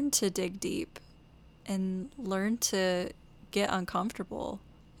learn to dig deep and learn to get uncomfortable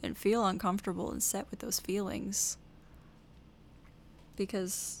and feel uncomfortable and set with those feelings.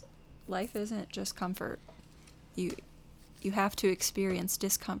 Because life isn't just comfort. You have to experience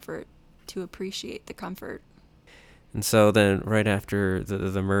discomfort to appreciate the comfort. And so then right after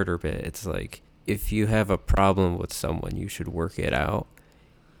the murder bit, it's like, if you have a problem with someone, you should work it out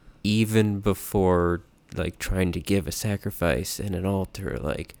even before like trying to give a sacrifice in an altar.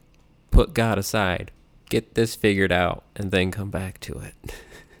 Like, put God aside, get this figured out, and then come back to it.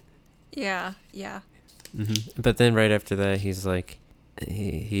 Yeah. But then right after that, he's like,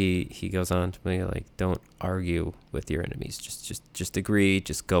 he goes on to be like, don't argue with your enemies. Just agree,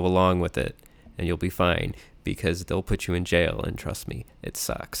 just go along with it, and you'll be fine, because they'll put you in jail, and trust me, it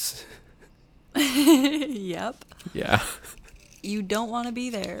sucks. Yep. Yeah. You don't want to be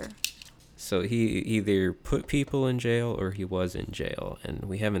there. So he either put people in jail or he was in jail, and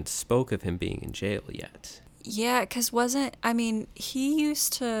we haven't spoke of him being in jail yet. Yeah, because he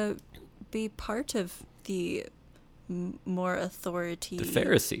used to be part of the more authority. The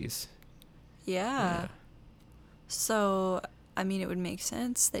Pharisees. Yeah. So, it would make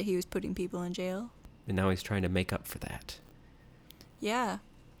sense that he was putting people in jail. And now he's trying to make up for that. Yeah.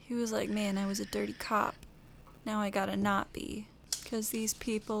 He was like, man, I was a dirty cop. Now I gotta not be. Because these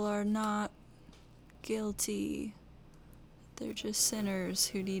people are not guilty. They're just sinners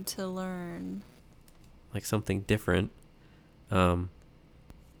who need to learn. Like something different. What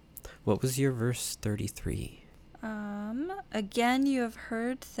was your verse 33? Again you have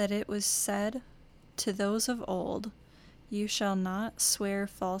heard that it was said to those of old, you shall not swear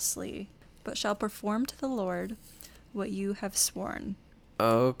falsely, but shall perform to the Lord what you have sworn.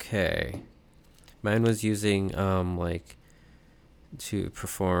 Okay. Mine was using to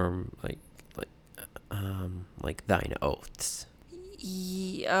perform like thine oaths.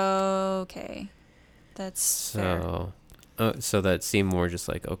 Okay. That's fair. So that seemed more just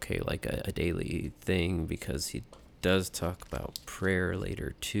like, okay, like a daily thing, because he does talk about prayer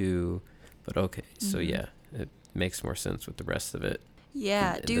later too, But okay, so yeah, it makes more sense with the rest of it.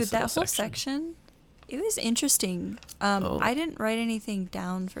 Yeah, in dude, this that little whole section, it was interesting. I didn't write anything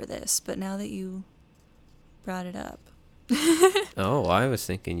down for this, but now that you brought it up. Oh, I was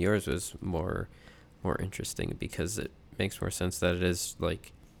thinking yours was more interesting because it makes more sense that it is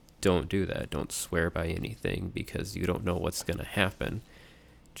like, don't do that. Don't swear by anything because you don't know what's going to happen.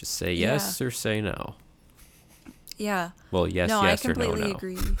 Just say yes or say no. Yeah. Well, yes, no, yes, I completely or no.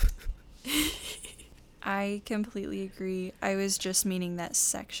 agree. I completely agree. I was just meaning that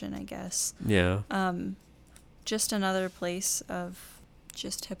section, I guess. Yeah. Just another place of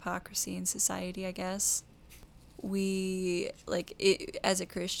just hypocrisy in society, I guess. We, like, as a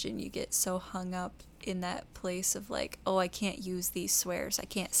Christian, you get so hung up in that place of, like, oh, I can't use these swears. I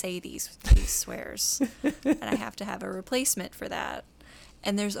can't say these swears. And I have to have a replacement for that.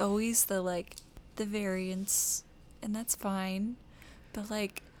 And there's always the variance, and that's fine. But,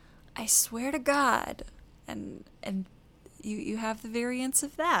 like, I swear to God, and you have the variance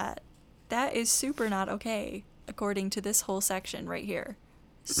of that. That is super not okay, according to this whole section right here.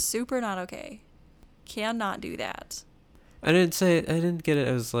 Super not okay. Cannot do that. I didn't get it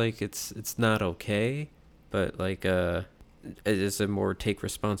as like it's not okay, but like it is a more take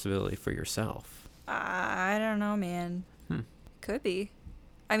responsibility for yourself. I don't know, man. Could be.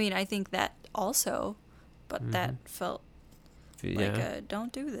 I mean, I think that also, but that felt like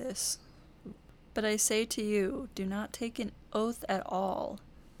don't do this. But I say to you, do not take an oath at all,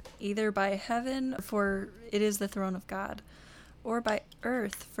 either by heaven, for it is the throne of God, or by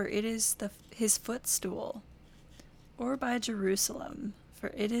earth, for it is his footstool, or by Jerusalem,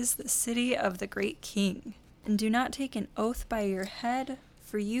 for it is the city of the great King. And do not take an oath by your head,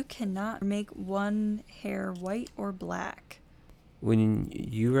 for you cannot make one hair white or black. When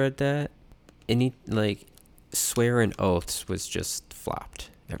you read that, any swear and oaths was just flopped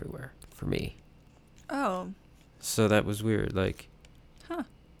everywhere for me. Oh. So that was weird, Huh.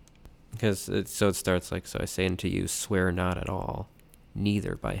 Because it starts so I say unto you, swear not at all,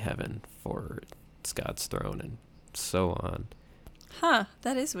 neither by heaven, for it's God's throne, and so on. Huh,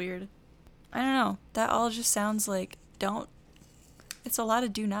 that is weird. I don't know. That all just sounds like don't. It's a lot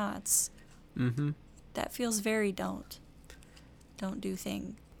of do nots. Mm-hmm. That feels very don't do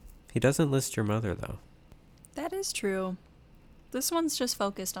thing. He doesn't list your mother, though. That is true. This one's just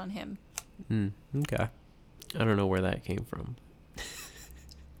focused on him. Okay. I don't know where that came from.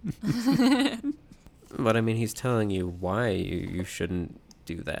 But I mean, he's telling you why you shouldn't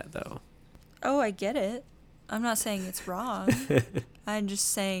do that, though. Oh, I get it. I'm not saying it's wrong. I'm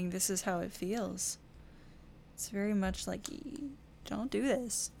just saying this is how it feels. It's very much like, don't do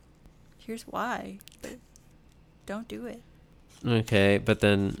this. Here's why, but don't do it. Okay, but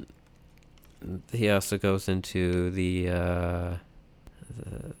then he also goes into the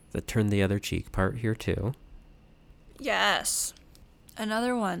turn the other cheek part here, too. Yes.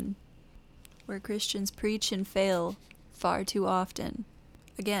 Another one where Christians preach and fail far too often.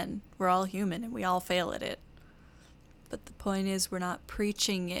 Again, we're all human and we all fail at it. But the point is, we're not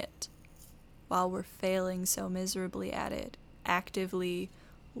preaching it while we're failing so miserably at it, actively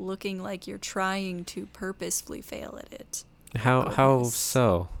looking like you're trying to purposefully fail at it. How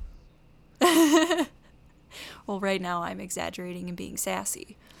so? Well, right now I'm exaggerating and being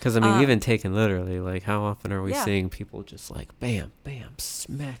sassy. Because, I mean, even taken literally, how often are we seeing people just bam, bam,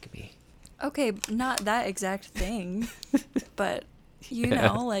 smack me? Okay, not that exact thing, but, you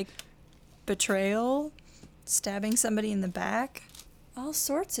know, betrayal, stabbing somebody in the back, all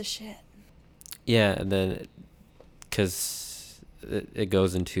sorts of shit. Yeah, and then, because it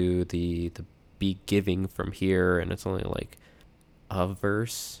goes into the be giving from here, and it's only a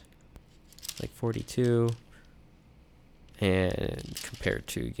verse, 42, and compared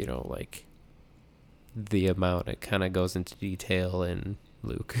to, the amount it kind of goes into detail in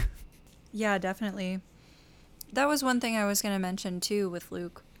Luke. Yeah, definitely. That was one thing I was going to mention too with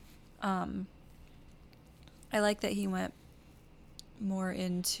Luke. I like that he went more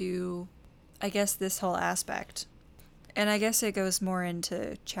into, I guess, this whole aspect. And I guess it goes more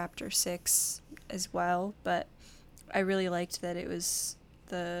into chapter 6 as well, but I really liked that it was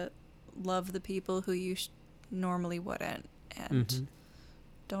the love the people who you normally wouldn't, and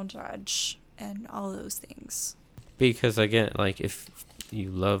don't judge, and all those things. Because, again, if you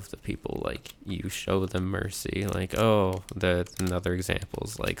love the people, you show them mercy. Another example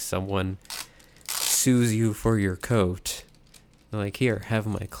is, someone sues you for your coat. Here, have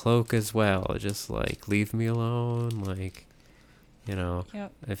my cloak as well. Just, leave me alone. You know,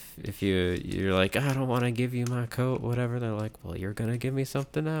 Yep. if you're like, I don't want to give you my coat, whatever, they're like, well, you're gonna give me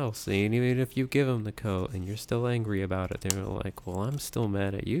something else. And even if you give them the coat and you're still angry about it, they're like, well, I'm still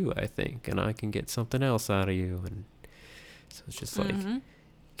mad at you, I think, and I can get something else out of you. And so it's just like,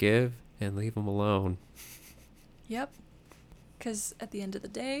 give and leave them alone. Yep. Because at the end of the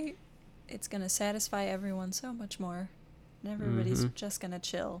day, it's gonna satisfy everyone so much more, and everybody's just gonna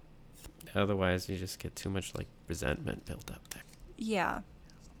chill. Otherwise, you just get too much like resentment built up there. Yeah,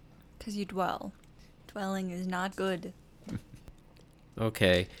 because you dwell. Dwelling is not good.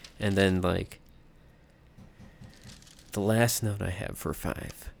 Okay, and then like the last note I have for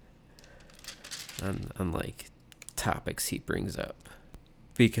 5 on like topics he brings up,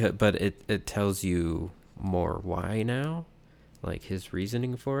 but it tells you more why now, like his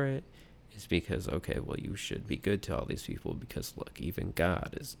reasoning for it is because, okay, well, you should be good to all these people because look, even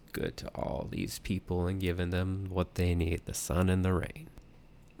God is good to all these people and giving them what they need, the sun and the rain.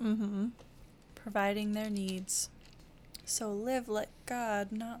 Providing their needs. So live like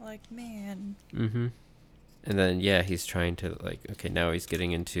God, not like man. And then, yeah, he's trying to, like, okay, now he's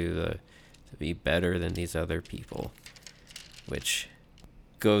getting into to be better than these other people, which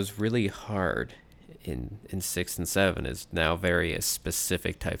goes really hard in 6 and 7 is now various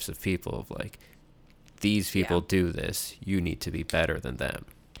specific types of people of, like, these people do this, you need to be better than them.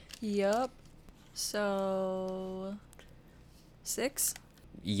 Yup. So 6?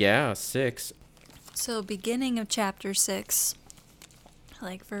 Yeah, 6. So beginning of chapter 6,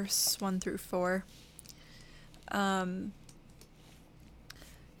 like verse 1 through 4.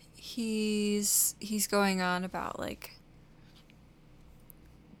 He's going on about like,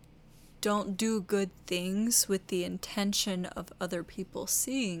 don't do good things with the intention of other people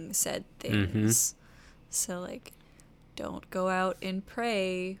seeing said things. So like, don't go out and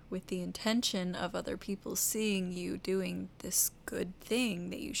pray with the intention of other people seeing you doing this good thing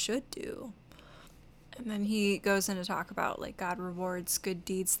that you should do. And then he goes in to talk about like God rewards good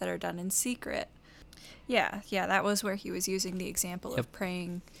deeds that are done in secret. Yeah, that was where he was using the example of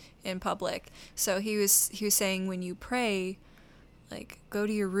praying in public. So he was saying when you pray, like, go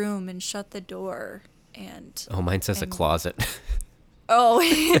to your room and shut the door and... Oh, mine says a closet.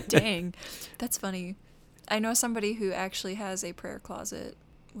 Oh, dang. That's funny. I know somebody who actually has a prayer closet,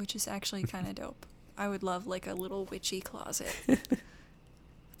 which is actually kind of dope. I would love, like, a little witchy closet.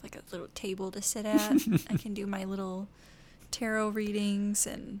 Like a little table to sit at. I can do my little tarot readings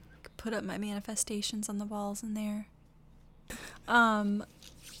and put up my manifestations on the walls in there.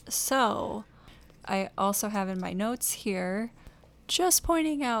 So, I also have in my notes here, just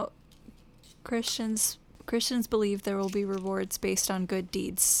pointing out Christians believe there will be rewards based on good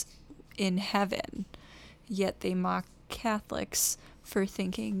deeds in heaven, yet they mock Catholics for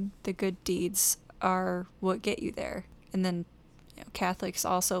thinking the good deeds are what get you there. And then Catholics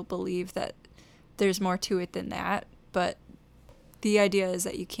also believe that there's more to it than that, but the idea is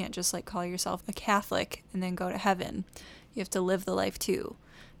that you can't just like call yourself a Catholic and then go to heaven. You have to live the life too.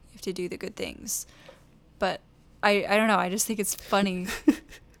 You have to do the good things. But I don't know, I just think it's funny.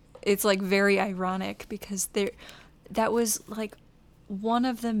 It's like very ironic because that was like one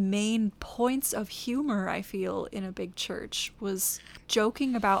of the main points of humor, I feel, in a big church was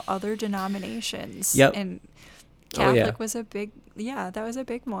joking about other denominations. Yep. And Catholic was a big, that was a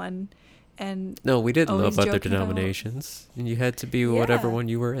big one. And no, we didn't love other denominations. And you had to be whatever one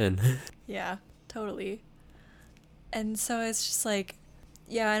you were in. Yeah, totally. And so it's just like,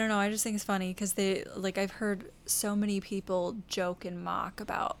 I don't know. I just think it's funny because I've heard so many people joke and mock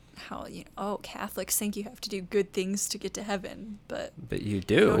about how, Catholics think you have to do good things to get to heaven. But you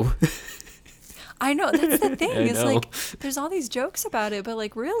do. I know, that's the thing. It's like, there's all these jokes about it, but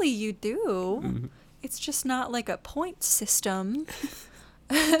like, really, you do. Mm-hmm. It's just not like a point system.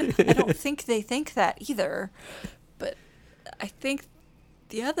 I don't think they think that either. But I think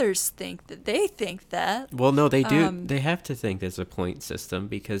the others think that they think that. Well, no, they do. They have to think there's a point system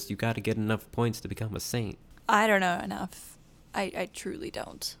because you got to get enough points to become a saint. I don't know enough. I truly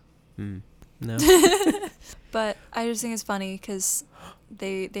don't. No. But I just think it's funny because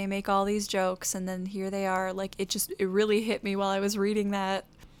they make all these jokes and then here they are. Like, it really hit me while I was reading that.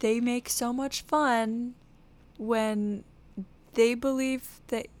 They make so much fun when they believe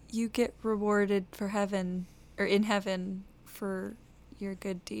that you get rewarded for heaven or in heaven for your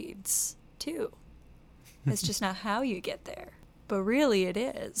good deeds too. It's just not how you get there, but really it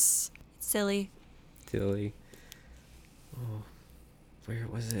is. It's silly. Oh, where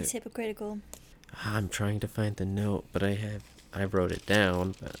was it? It's hypocritical. I'm trying to find the note, but I wrote it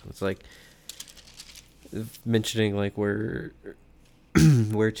down, but it's like mentioning like where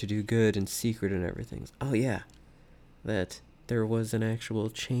to do good in secret and everything. Oh yeah, that there was an actual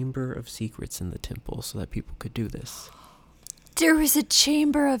chamber of secrets in the temple so that people could do this. There was a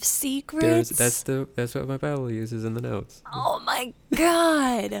chamber of secrets? That's what my Bible uses in the notes. Oh my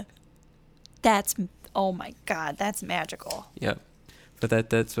god. Oh my god, that's magical. Yep. But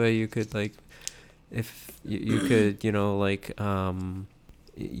that's why you could, like, if you could, you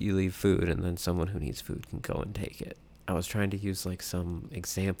leave food and then someone who needs food can go and take it. I was trying to use, like, some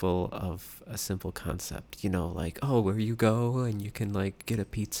example of a simple concept, like, where you go and you can, like, get a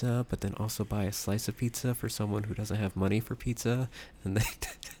pizza, but then also buy a slice of pizza for someone who doesn't have money for pizza. And they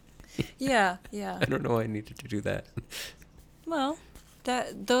Yeah. I don't know why I needed to do that. Well,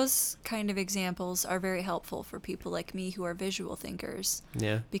 those kind of examples are very helpful for people like me who are visual thinkers.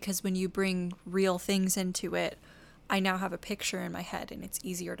 Yeah. Because when you bring real things into it, I now have a picture in my head and it's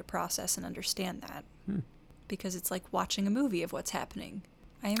easier to process and understand that. Because it's like watching a movie of what's happening.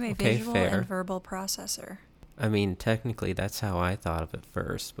 I am a visual and verbal processor. I mean, technically, that's how I thought of it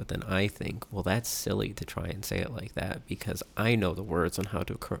first, but then I think, well, that's silly to try and say it like that because I know the words on how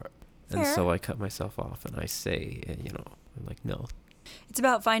to occur. And so I cut myself off and I say, I'm like, no. It's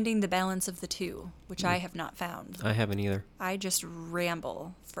about finding the balance of the two, which I have not found. I haven't either. I just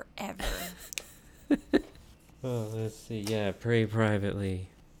ramble forever. Oh, let's see. Yeah, pray privately.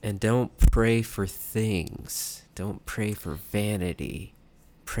 And don't pray for things. Don't pray for vanity.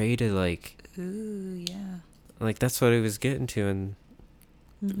 Pray to, like... Ooh, yeah. Like, that's what he was getting to. And,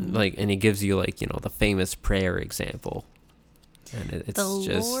 and he gives you, like, the famous prayer example. And it's the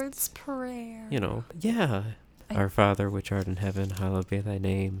just... The Lord's Prayer. Yeah. Our Father, which art in heaven, hallowed be thy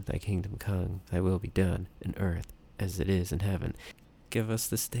name. Thy kingdom come. Thy will be done in earth as it is in heaven. Give us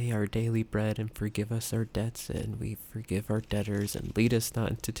this day our daily bread, and forgive us our debts, and we forgive our debtors, and lead us not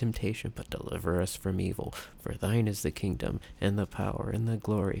into temptation, but deliver us from evil. For thine is the kingdom, and the power, and the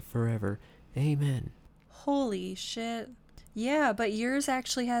glory, forever. Amen. Holy shit. Yeah, but yours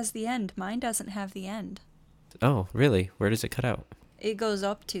actually has the end. Mine doesn't have the end. Oh, really? Where does it cut out? It goes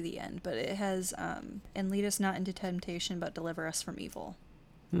up to the end, but it has, and lead us not into temptation, but deliver us from evil.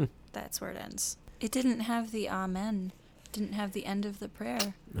 That's where it ends. It didn't have the amen. Didn't have the end of the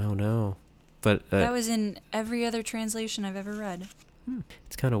prayer. Oh no. But that was in every other translation I've ever read.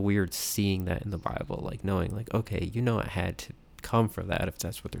 It's kind of weird seeing that in the Bible, like knowing, like, okay, it had to come from that if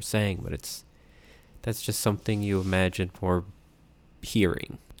that's what they're saying, but that's just something you imagine more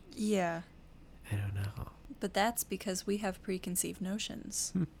hearing. Yeah. I don't know. But that's because we have preconceived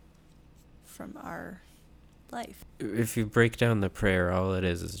notions from our life. If you break down the prayer, all it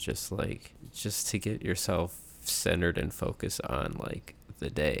is just to get yourself centered and focus on, like,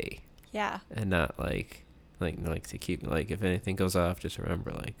 the day. Yeah. And not like to keep, like, if anything goes off, just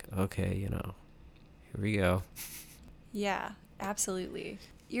remember, like, okay, here we go. Yeah, absolutely.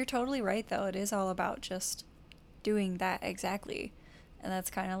 You're totally right, though. It is all about just doing that exactly. And that's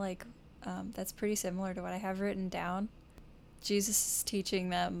kind of like, that's pretty similar to what I have written down. Jesus is teaching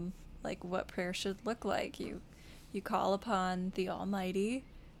them, like, what prayer should look like. You call upon the Almighty,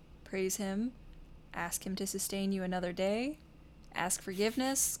 praise Him, ask Him to sustain you another day, ask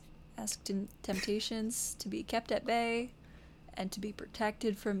forgiveness, ask temptations to be kept at bay, and to be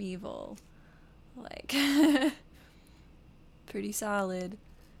protected from evil. Like, pretty solid.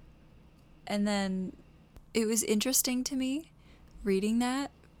 And then it was interesting to me reading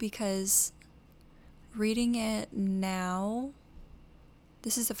that, because reading it now,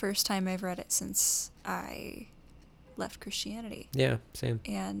 this is the first time I've read it since I left Christianity. Yeah, same.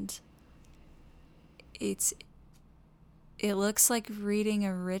 And it looks like reading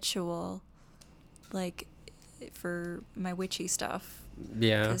a ritual, like, for my witchy stuff.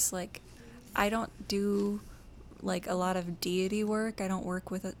 Yeah. Because, like, I don't do, like, a lot of deity work. I don't work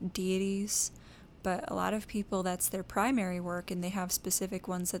with deities. But a lot of people, that's their primary work, and they have specific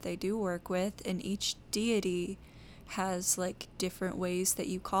ones that they do work with. And each deity has, like, different ways that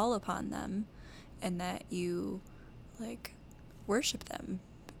you call upon them and that you, like, worship them.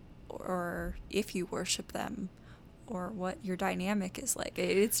 Or if you worship them, or what your dynamic is like.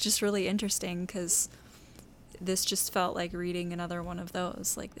 It's just really interesting, because this just felt like reading another one of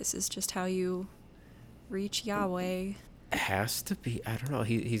those. Like, this is just how you reach Yahweh. It has to be. I don't know.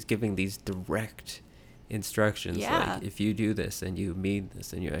 He's giving these direct instructions. Yeah. Like, if you do this and you mean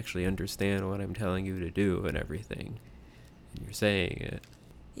this and you actually understand what I'm telling you to do and everything, and you're saying it.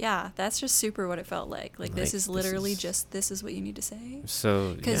 Yeah, that's just super what it felt like. Like, this is literally this is what you need to say.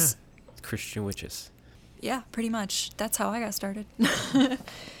 So, yeah, Christian witches. Yeah, pretty much. That's how I got started.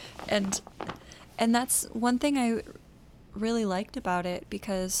 And that's one thing I really liked about it,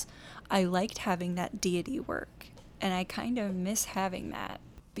 because I liked having that deity work. And I kind of miss having that,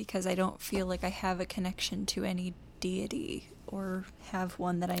 because I don't feel like I have a connection to any deity or have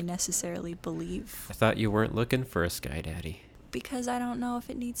one that I necessarily believe. I thought you weren't looking for a sky daddy. Because I don't know if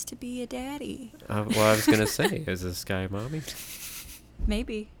it needs to be a daddy. Well, I was going to say, is a sky mommy?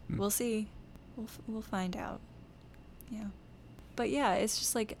 Maybe. We'll see. We'll find out. Yeah. But yeah, it's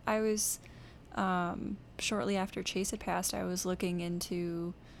just like I was, shortly after Chase had passed, I was looking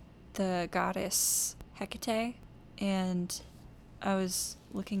into the goddess Hecate, and I was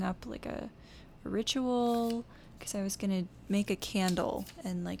looking up like a ritual, because I was going to make a candle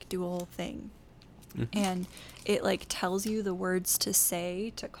and like do a whole thing. Mm-hmm. And it like tells you the words to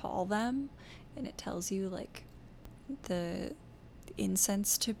say to call them, and it tells you like the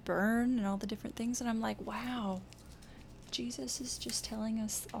incense to burn and all the different things, and I'm like, wow, Jesus is just telling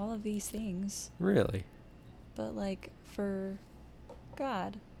us all of these things. Really? But like for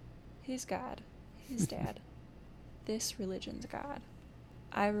God, his dad, this religion's God.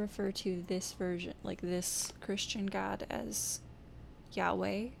 I refer to this version, like this Christian God, as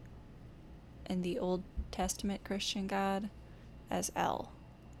Yahweh, and the Old Testament Christian God as El.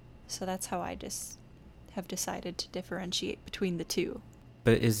 So that's how I just have decided to differentiate between the two.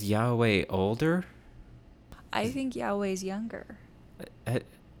 But is Yahweh older? I think Yahweh's younger. I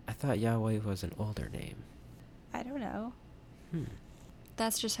thought Yahweh was an older name. I don't know.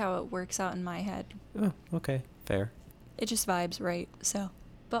 That's just how it works out in my head. Oh, okay. Fair. It just vibes right, so.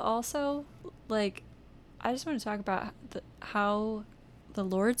 But also, like, I just want to talk about how the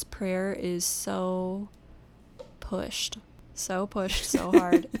Lord's Prayer is so pushed so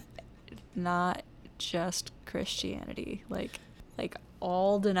hard. Not just Christianity, like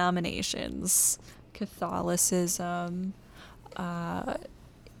all denominations, Catholicism,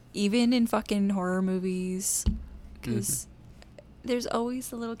 even in fucking horror movies, because there's always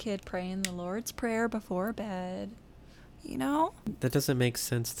the little kid praying the Lord's Prayer before bed, you know? That doesn't make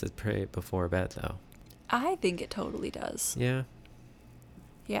sense to pray before bed, though. I think it totally does. Yeah.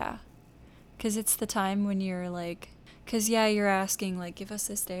 Yeah. Because it's the time when you're like, because yeah, you're asking like, give us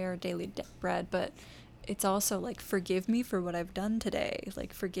this day our daily bread, but it's also like, forgive me for what I've done today.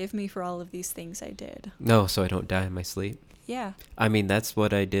 Like, forgive me for all of these things I did. No, so I don't die in my sleep. Yeah. I mean, that's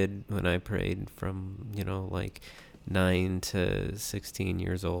what I did when I prayed from, like 9 to 16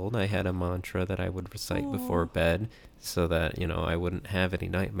 years old. I had a mantra that I would recite before bed so that, I wouldn't have any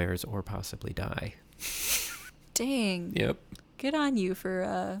nightmares or possibly die. Dang. Yep. Good on you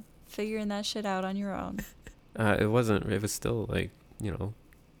for figuring that shit out on your own. It was still like,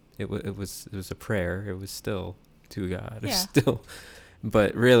 it was a prayer. It was still to God. Yeah. Still.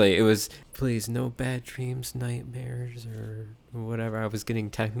 But really, it was, please, no bad dreams, nightmares, or whatever. I was getting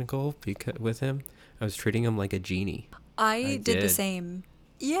technical with him. I was treating him like a genie. I did the same.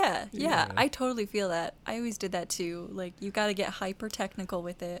 Yeah, I totally feel that. I always did that too. Like, you got to get hyper technical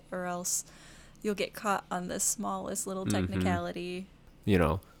with it, or else you'll get caught on the smallest little technicality.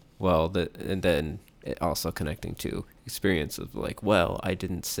 And then it also connecting to experience of like, well, I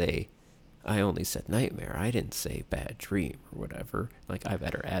only said nightmare. I didn't say bad dream or whatever. Like, I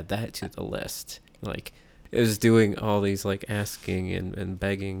better add that to the list. Like, it was doing all these like asking and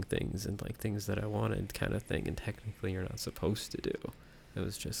begging things and like things that I wanted kind of thing. And technically you're not supposed to do. It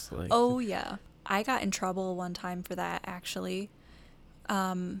was just like. Oh, yeah. I got in trouble one time for that, actually.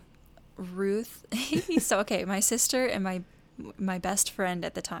 Ruth. So, okay, my sister and my best friend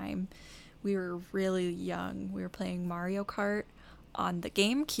at the time, we were really young. We were playing Mario Kart on the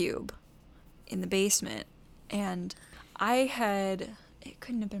GameCube in the basement, and it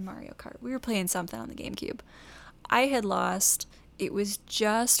couldn't have been Mario Kart. We were playing something on the GameCube. I had lost. It was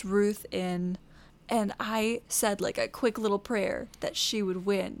just Ruth in, and I said like a quick little prayer that she would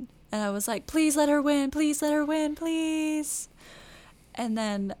win. And I was like, please let her win, please let her win, please. And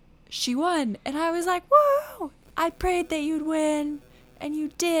then she won, and I was like, whoa, I prayed that you'd win, and you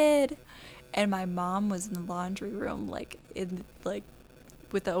did. And my mom was in the laundry room,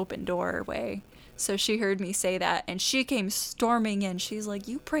 with the open doorway. So she heard me say that, and she came storming in. She's like,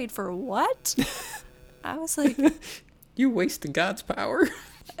 you prayed for what? I was like... You wasted God's power.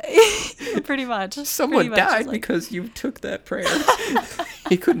 Pretty much. Someone died because you took that prayer.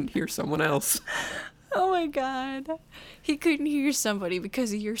 He couldn't hear someone else. Oh my God. He couldn't hear somebody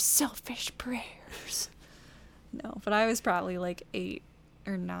because of your selfish prayers. No, but I was probably like 8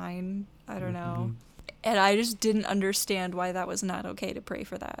 or 9. I don't know. And I just didn't understand why that was not okay to pray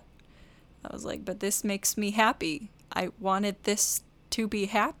for that. I was like, but this makes me happy. I wanted this to be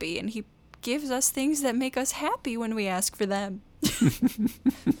happy, and he gives us things that make us happy when we ask for them.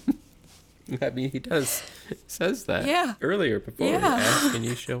 I mean, he does. He says that earlier before you ask and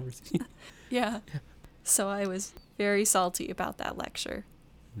you shall receive. Yeah. So I was very salty about that lecture.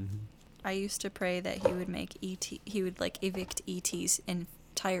 Mm-hmm. I used to pray that he would make he would like evict ET's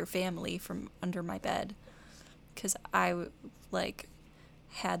entire family from under my bed, because I like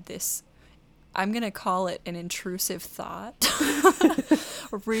had this, I'm gonna call it an intrusive thought,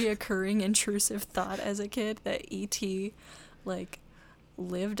 a reoccurring intrusive thought as a kid that ET like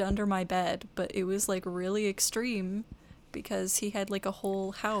lived under my bed, but it was like really extreme because he had like a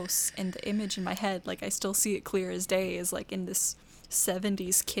whole house, and the image in my head, like I still see it clear as day, is like in this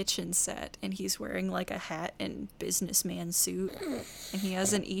 70s kitchen set, and he's wearing like a hat and businessman suit, and he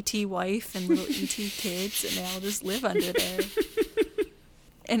has an ET wife and little ET kids, and they all just live under there.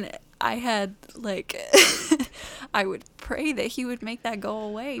 And I had like I would pray that he would make that go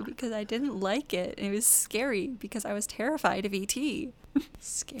away because I didn't like it, and it was scary because I was terrified of ET.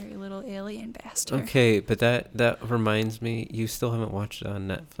 Scary little alien bastard. Okay, but that reminds me, you still haven't watched it on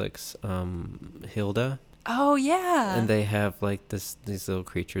Netflix, Hilda. Oh yeah. And they have like these little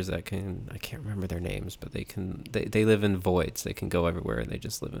creatures that can, I can't remember their names, but they live in voids. They can go everywhere, and they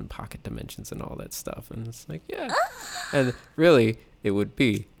just live in pocket dimensions and all that stuff. And it's like, yeah. And really, it would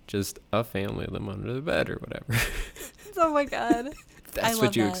be just a family of them under the bed or whatever. Oh my god. That's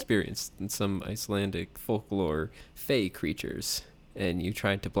what you experienced in some Icelandic folklore, fae creatures. And you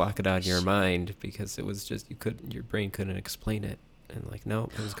tried to block it out of your mind because it was just, your brain couldn't explain it. And like, no,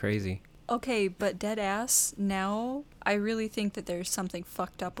 it was crazy. Okay, but dead ass, now I really think that there's something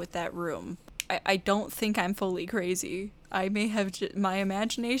fucked up with that room. I don't think I'm fully crazy. I may have, my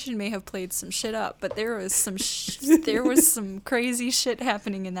imagination may have played some shit up, but there was some there was some crazy shit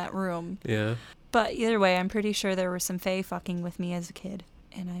happening in that room. Yeah. But either way, I'm pretty sure there was some fae fucking with me as a kid.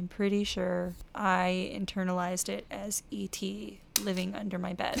 And I'm pretty sure I internalized it as E.T. living under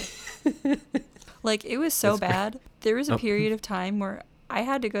my bed. Like, it was so bad. There was a period of time where I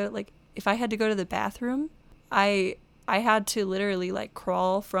had to go, like, if I had to go to the bathroom, I had to literally, like,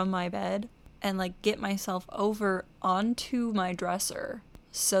 crawl from my bed and, like, get myself over onto my dresser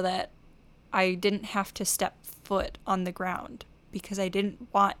so that I didn't have to step foot on the ground because I didn't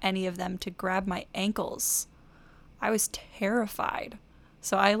want any of them to grab my ankles. I was terrified.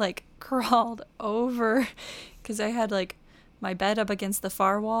 So I, like, crawled over because I had, like, my bed up against the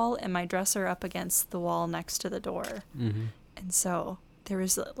far wall and my dresser up against the wall next to the door. Mm-hmm. And so there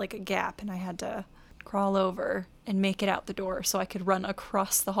was, like, a gap, and I had to crawl over and make it out the door so I could run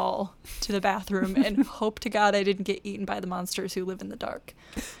across the hall to the bathroom and hope to God I didn't get eaten by the monsters who live in the dark,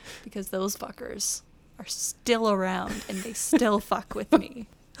 because those fuckers are still around and they still fuck with me.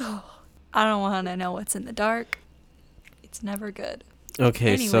 I don't want to know what's in the dark. It's never good.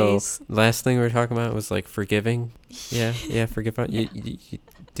 Okay, Anyways. so last thing we were talking about was like forgiving. Yeah, forgive. You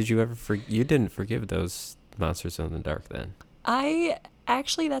did you ever you didn't forgive those monsters in the dark then?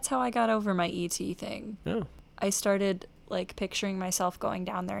 That's how I got over my ET thing. Oh. I started like picturing myself going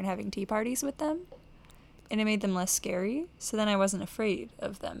down there and having tea parties with them, and it made them less scary. So then I wasn't afraid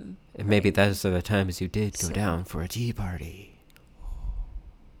of them. And maybe those are the times you did go down for a tea party.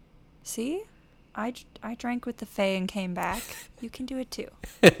 See? I drank with the fae and came back. You can do it too.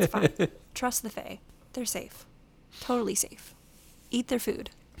 It's fine. Trust the fae. They're safe. Totally safe. Eat their food.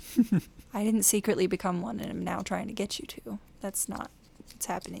 I didn't secretly become one and am now trying to get you to. That's not what's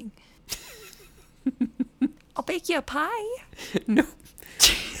happening. I'll bake you a pie. No.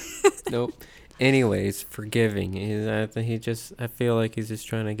 Nope. Anyways, forgiving. I feel like he's just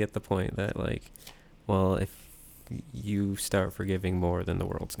trying to get the point that, like, well, if you start forgiving more, then the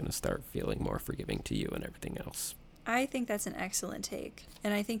world's going to start feeling more forgiving to you and everything else. I think that's an excellent take,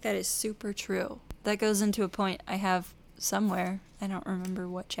 and I think that is super true. That goes into a point I have somewhere. I don't remember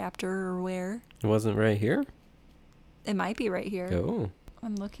what chapter or where. It wasn't right here? It might be right here. Oh.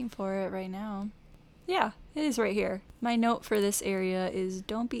 I'm looking for it right now. Yeah, it is right here. My note for this area is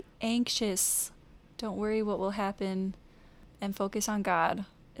don't be anxious. Don't worry what will happen, and focus on God.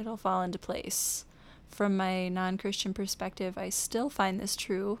 It'll fall into place. From my non-Christian perspective, I still find this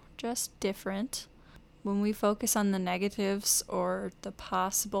true, just different. When we focus on the negatives or the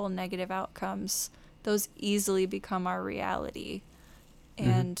possible negative outcomes, those easily become our reality.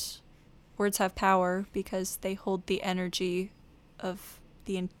 And words have power because they hold the energy of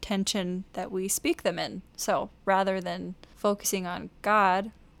the intention that we speak them in. So rather than focusing on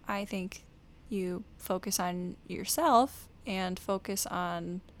God, I think you focus on yourself and focus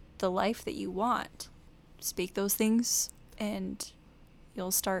on the life that you want. Speak those things, and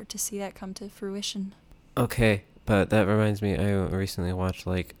you'll start to see that come to fruition. Okay, but that reminds me, I recently watched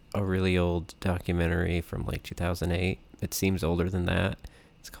like a really old documentary from like 2008. It seems older than that.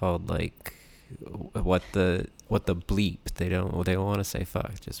 It's called like what the bleep. They don't want to say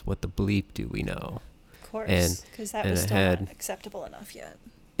fuck. Just what the bleep do we know? Of course, because that was still not acceptable enough yet.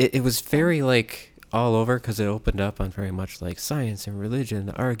 it was very like all over because it opened up on very much like science and religion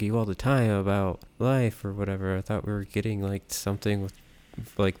argue all the time about life or whatever. I thought we were getting like something with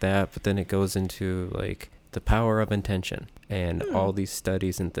like that, but then it goes into like the power of intention and all these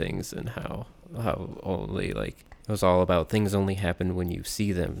studies and things, and how only like it was all about things only happen when you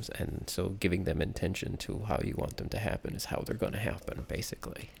see them, and so giving them intention to how you want them to happen is how they're going to happen,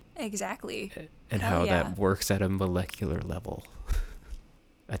 basically. Exactly. And how that works at a molecular level.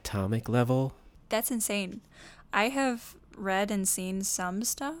 Atomic level. That's insane. I have read and seen some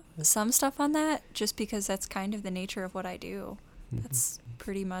stuff on that, just because that's kind of the nature of what I do. That's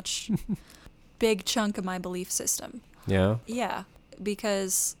pretty much big chunk of my belief system. Yeah. Yeah,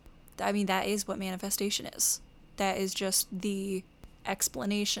 because I mean that is what manifestation is. That is just the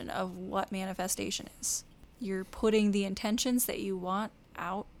explanation of what manifestation is. You're putting the intentions that you want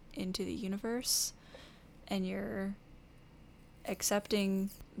out into the universe, and you're accepting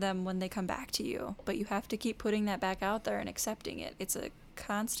them when they come back to you, but you have to keep putting that back out there and accepting it. It's a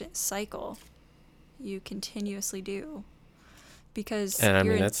constant cycle you continuously do, because and I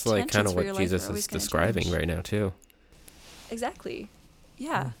mean that's like kind of what Jesus is describing change. Right now too. Exactly.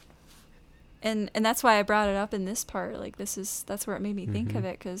 Yeah. And that's why I brought it up in this part. Like that's where it made me think of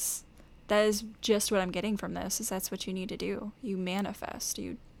it, because that is just what I'm getting from this, is that's what you need to do. You manifest,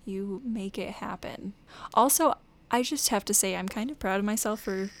 you make it happen. Also, I just have to say I'm kind of proud of myself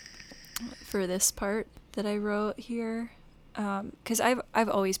for this part that I wrote here, because I've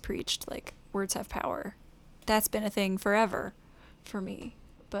always preached like words have power. That's been a thing forever for me,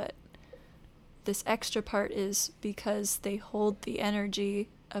 but this extra part is because they hold the energy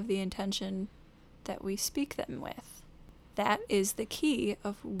of the intention that we speak them with. That is the key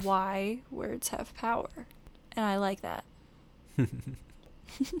of why words have power, and I like that.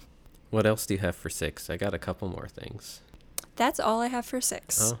 What else do you have for 6? I got a couple more things. That's all I have for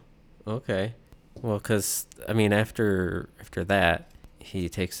 6. Oh, okay. Well, because, I mean, after that, he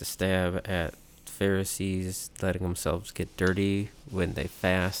takes a stab at Pharisees letting themselves get dirty when they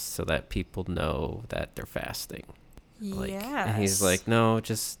fast so that people know that they're fasting. Yes. And he's like, no,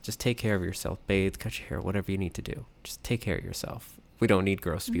 just take care of yourself. Bathe, cut your hair, whatever you need to do. Just take care of yourself. We don't need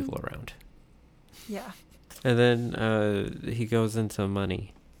gross people around. Yeah. And then he goes into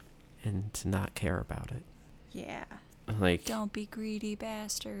money and to not care about it. Yeah. Like, don't be greedy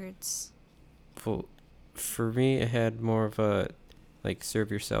bastards. Well, for me, it had more of a, like, serve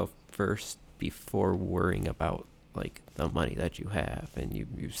yourself first before worrying about, like, the money that you have and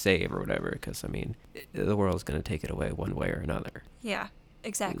you save or whatever. Because, I mean, the world's going to take it away one way or another. Yeah,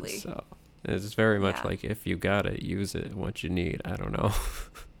 exactly. And so it's very much like, if you got it, use it. What you need, I don't know.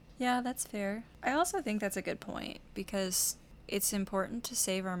 Yeah, that's fair. I also think that's a good point, because it's important to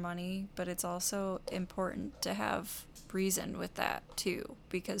save our money, but it's also important to have reason with that too,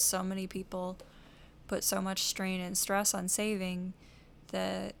 because so many people put so much strain and stress on saving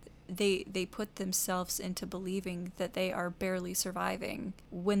that they put themselves into believing that they are barely surviving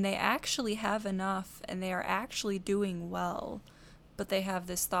when they actually have enough and they are actually doing well. But they have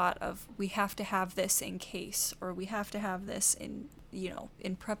this thought of, we have to have this in case, or we have to have this in,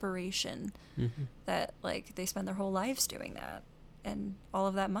 in preparation, that like they spend their whole lives doing that. And all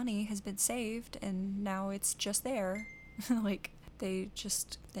of that money has been saved, and now it's just there. Like, they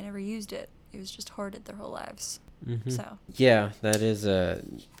never used it. It was just hoarded their whole lives. So. Yeah, that is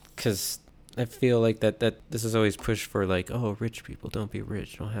because I feel like that this is always pushed for, like, oh, rich people, don't be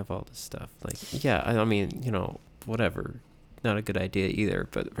rich, don't have all this stuff. Like, yeah, I mean, whatever. Not a good idea either,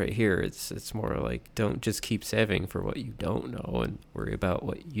 but right here it's more like, don't just keep saving for what you don't know and worry about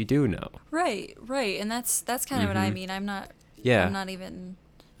what you do know. Right, and that's kind of what I mean. I'm not even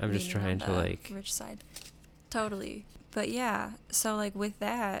I'm just trying to, like, rich side. Totally. But yeah, so like with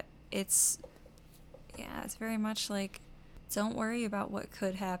that, it's very much like, don't worry about what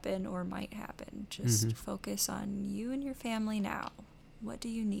could happen or might happen. Just focus on you and your family now. What do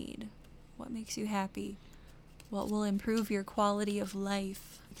you need? What makes you happy? What will improve your quality of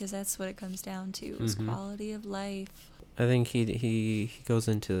life? Because that's what it comes down to, is quality of life. I think he goes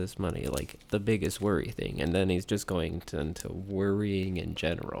into this money, like, the biggest worry thing, and then he's just going into worrying in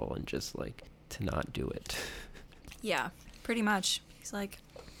general and just, like, to not do it. Yeah, pretty much. He's like,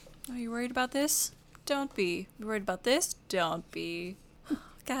 are you worried about this? Don't be. You worried about this? Don't be.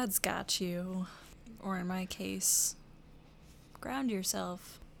 God's got you. Or in my case, ground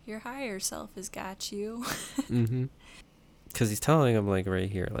yourself. Your higher self has got you. Because he's telling him, like, right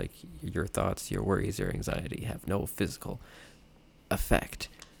here, like, your thoughts, your worries, your anxiety have no physical effect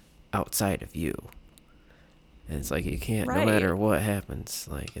outside of you. And it's like, you can't, no matter what happens,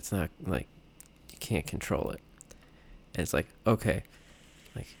 like, it's not, like, you can't control it. And it's like, okay,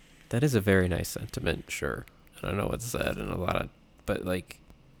 Like, that is a very nice sentiment, sure. I don't know what's said and a lot of, but like,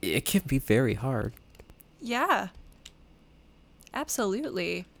 it can be very hard. Yeah.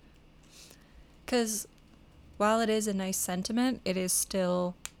 Absolutely. Because while it is a nice sentiment, it is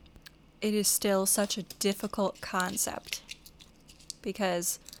still such a difficult concept.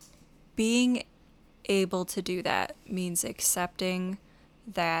 Because being able to do that means accepting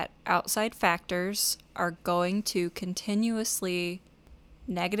that outside factors are going to continuously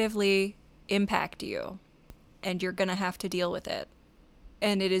negatively impact you, and you're going to have to deal with it.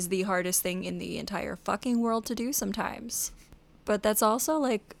 And it is the hardest thing in the entire fucking world to do sometimes. But that's also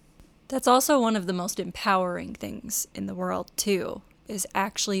one of the most empowering things in the world too, is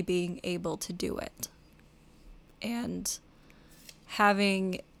actually being able to do it. And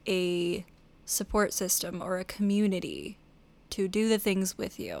having a support system or a community to do the things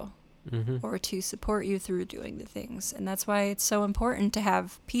with you, or to support you through doing the things. And that's why it's so important to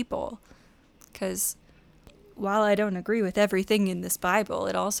have people. Because while I don't agree with everything in this Bible,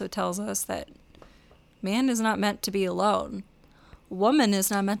 it also tells us that man is not meant to be alone. Woman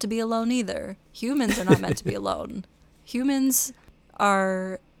is not meant to be alone either. Humans are not meant to be alone.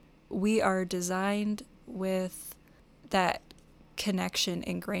 We are designed with that connection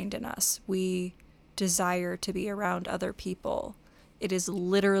ingrained in us. We desire to be around other people. It is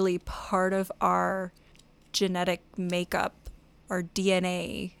literally part of our genetic makeup, our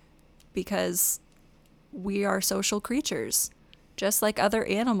DNA, because we are social creatures. Just like other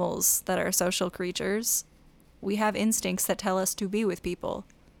animals that are social creatures, we have instincts that tell us to be with people.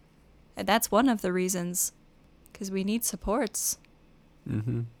 And that's one of the reasons, because we need supports. I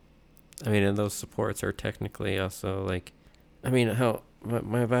mean, and those supports are technically also like, I mean, how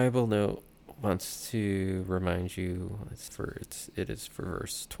my Bible note wants to remind you, it is for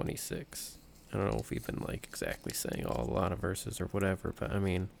verse 26. I don't know if we've been like exactly saying a lot of verses or whatever, but I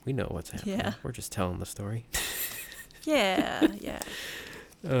mean, we know what's happening. Yeah. We're just telling the story. Yeah.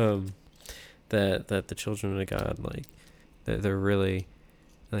 That the children of God, like, they're really,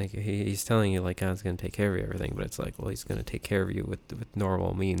 like, he's telling you, like, God's going to take care of you, everything, but it's like, well, he's going to take care of you with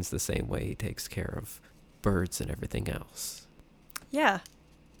normal means the same way he takes care of birds and everything else. Yeah.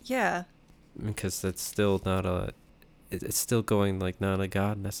 Because that's still not it's still going, like, not a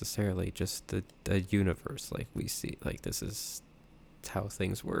God necessarily, just a universe, like we see, like, this is how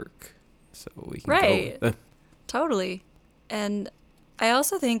things work, so we can go with them. Totally. And I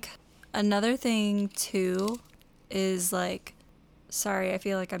also think another thing too is, like, sorry, I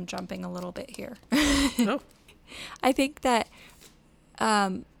feel like I'm jumping a little bit here. No. I think that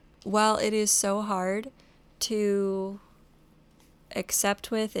while it is so hard to accept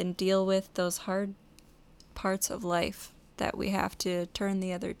with and deal with those hard parts of life that we have to turn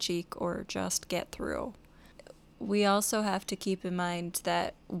the other cheek or just get through, we also have to keep in mind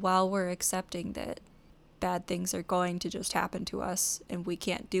that while we're accepting that bad things are going to just happen to us and we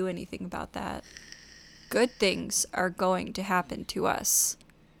can't do anything about that, good things are going to happen to us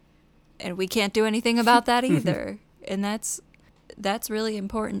and we can't do anything about that either. And that's really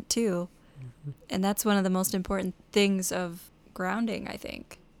important too. And that's one of the most important things of grounding, I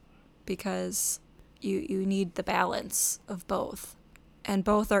think, because you need the balance of both, and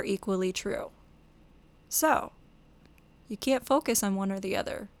both are equally true. So you can't focus on one or the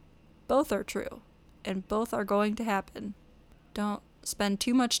other. Both are true, and both are going to happen. Don't spend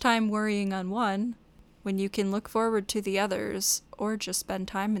too much time worrying on one when you can look forward to the others, or just spend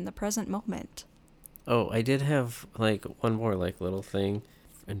time in the present moment. Oh, I did have, like, one more, like, little thing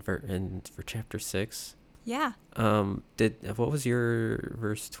for chapter 6. Yeah. What was your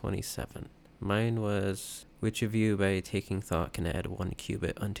verse 27? Mine was, which of you by taking thought can add 1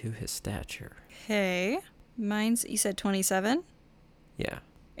 cubit unto his stature? Okay. Mine's, you said 27? Yeah.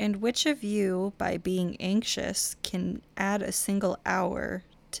 And which of you, by being anxious, can add a single hour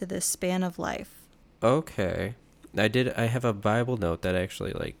to the span of life? Okay. I have a Bible note that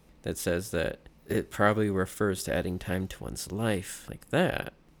actually, like, that says that it probably refers to adding time to one's life, like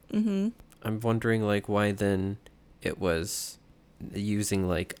that. I'm wondering, like, why then it was using,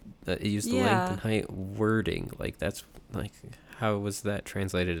 like, it used the length and height wording. Like, that's, like, how was that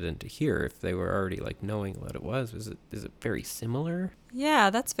translated into here if they were already, like, knowing what it was? Is it very similar?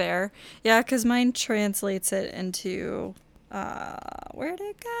 Yeah, that's fair. Yeah, because mine translates it into, where'd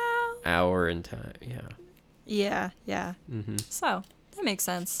it go? Hour and time, yeah. Yeah. So, that makes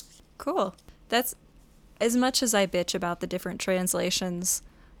sense. Cool. That's, as much as I bitch about the different translations,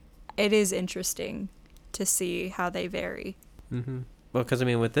 it is interesting to see how they vary. Well, because, I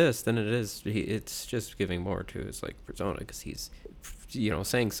mean, with this, then it's just giving more to his, like, persona, because he's, you know,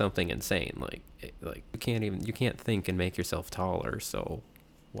 saying something insane, like you can't think and make yourself taller, so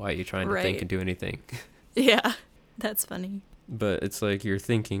why are you trying to think and do anything? Yeah, that's funny. But it's like your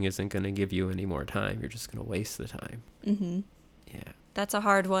thinking isn't going to give you any more time. You're just going to waste the time. Mm-hmm. Yeah. That's a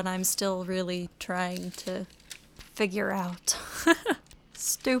hard one. I'm still really trying to figure out.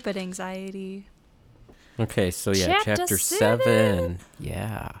 Stupid anxiety. Okay, so yeah, chapter 7.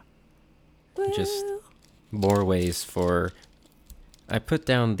 Yeah. Woo. Just more ways for... I put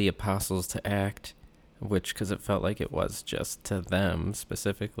down the apostles to act, which, because it felt like it was just to them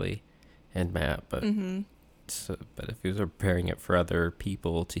specifically, and Matt, but... Mm-hmm. So, but if he was preparing it for other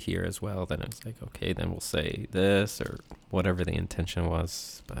people to hear as well, then it's like, okay, then we'll say this or whatever the intention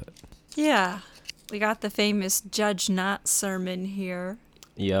was. But yeah, we got the famous Judge Not sermon here.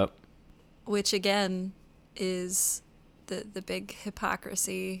 Yep. Which again is the big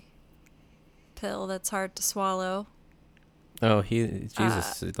hypocrisy pill that's hard to swallow. Oh,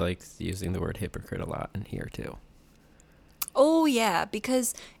 Jesus likes using the word hypocrite a lot in here too. Oh yeah,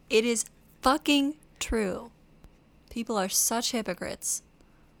 because it is fucking true. People are such hypocrites.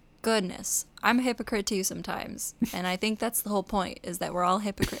 Goodness. I'm a hypocrite too sometimes. And I think that's the whole point, is that we're all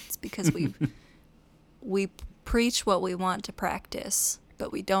hypocrites because we preach what we want to practice,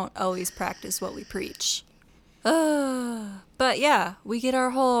 but we don't always practice what we preach. But yeah, we get our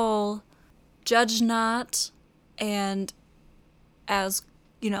whole judge not, and as,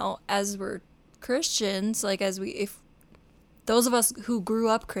 you know, as we're Christians, like if those of us who grew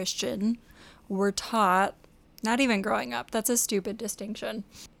up Christian were taught, not even growing up, that's a stupid distinction,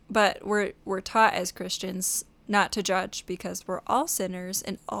 but we're taught as Christians not to judge because we're all sinners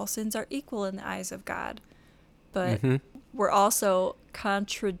and all sins are equal in the eyes of God. But we're also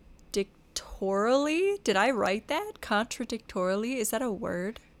contradictorily, did I write that? Contradictorily, is that a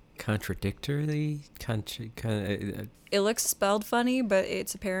word? Contradictorily? It looks spelled funny, but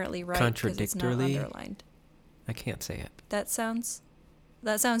it's apparently right because it's not underlined. I can't say it. That sounds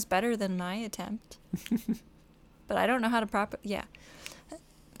better than my attempt. But I don't know how to yeah.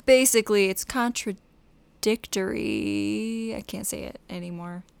 Basically, it's contradictory. I can't say it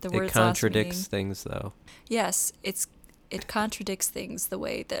anymore. The word's It contradicts things, though. Yes, it contradicts things the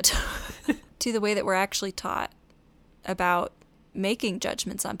way that to the way that we're actually taught about making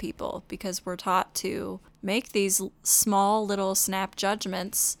judgments on people, because we're taught to make these small little snap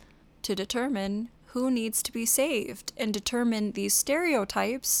judgments to determine who needs to be saved and determine these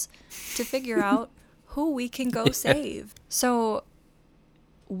stereotypes to figure out who we can go save. So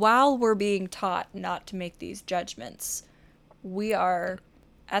while we're being taught not to make these judgments, we are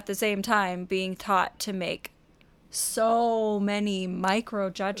at the same time being taught to make so many micro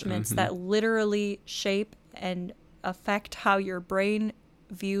judgments that literally shape and affect how your brain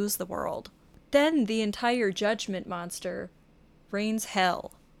views the world. Then the entire judgment monster rains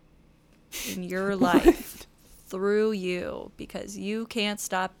hell in your life through you because you can't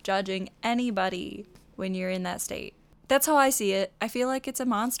stop judging anybody when you're in that state. That's how I see it. I feel like it's a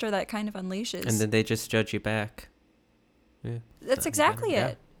monster that kind of unleashes. And then they just judge you back. Yeah. That's exactly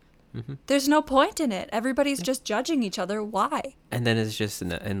it. Mm-hmm. There's no point in it. Everybody's just judging each other. Why? And then it's just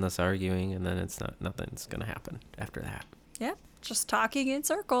an endless arguing, and then nothing's going to happen after that. Yep. Just talking in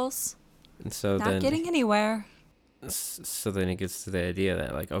circles. And so not getting anywhere. So then it gets to the idea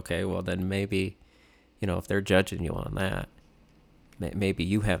that, like, okay, well then maybe, you know, if they're judging you on that, maybe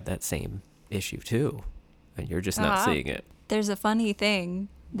you have that same issue too, and you're just not seeing it. There's a funny thing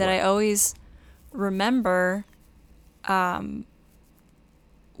that I always remember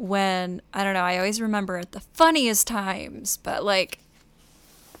when, I don't know, I always remember at the funniest times, but like,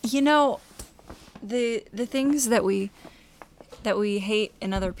 you know, the things that we hate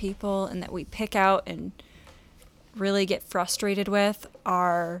in other people and that we pick out and really get frustrated with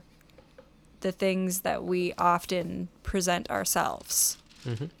are the things that we often present ourselves.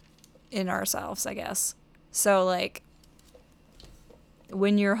 In ourselves, I guess. So like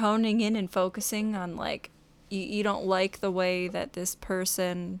when you're honing in and focusing on like you don't like the way that this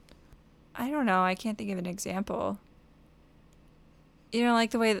person, I don't know, I can't think of an example. You don't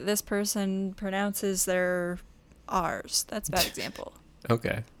like the way that this person pronounces their R's. That's a bad example.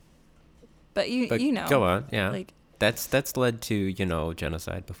 Okay. But you know. Go on. Yeah. Like that's led to, you know,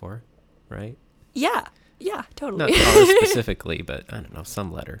 genocide before, right? Yeah. Yeah, totally. Not R specifically, but I don't know,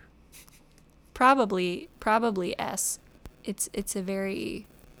 some letter. Probably S. It's a very,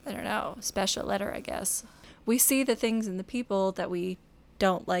 I don't know, special letter, I guess. We see the things in the people that we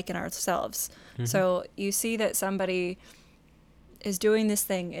don't like in ourselves. So you see that somebody is doing this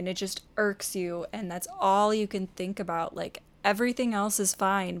thing and it just irks you, and that's all you can think about. Like everything else is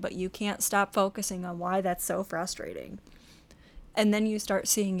fine, but you can't stop focusing on why that's so frustrating. And then you start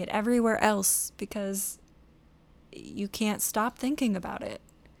seeing it everywhere else because you can't stop thinking about it.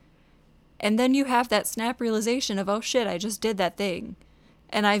 And then you have that snap realization of, oh shit, I just did that thing.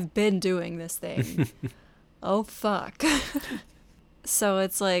 And I've been doing this thing. Oh fuck. So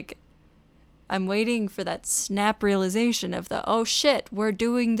it's like, I'm waiting for that snap realization of the, oh shit, we're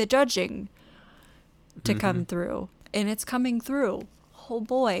doing the judging to come through. And it's coming through. Oh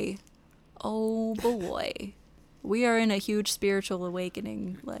boy. Oh boy. We are in a huge spiritual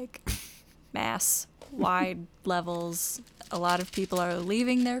awakening, like mass wide levels. A lot of people are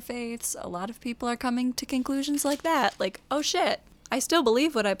leaving their faiths. A lot of people are coming to conclusions like that. Like, oh shit, I still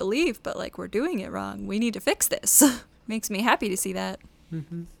believe what I believe, but like we're doing it wrong. We need to fix this. Makes me happy to see that.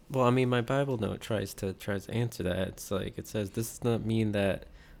 Mm-hmm. Well, I mean, my Bible note tries to answer that. It's like, it says, this does not mean that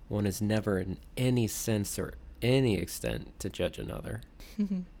one is never in any sense or any extent to judge another.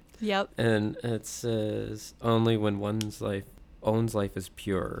 Yep. And it says, only when one's own life is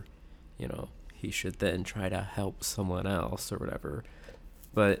pure, he should then try to help someone else or whatever.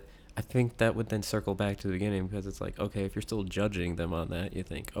 But I think that would then circle back to the beginning, because it's like, okay, if you're still judging them on that, you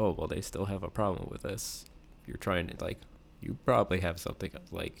think, oh, well, they still have a problem with this. You're trying to, like, you probably have something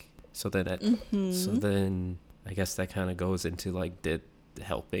like, so then I guess that kind of goes into like, did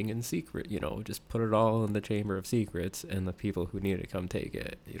helping in secret, just put it all in the chamber of secrets, and the people who need to come take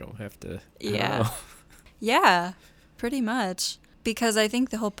it, you don't have to. Yeah. Yeah, pretty much. Because I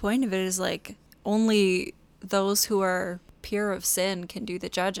think the whole point of it is like, only those who are pure of sin can do the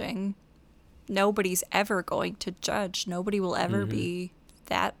judging. Nobody's ever going to judge. Nobody will ever be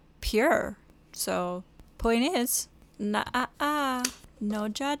that pure. So, point is, no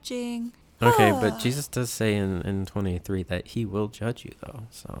judging. Okay, but Jesus does say in 23 that he will judge you, though.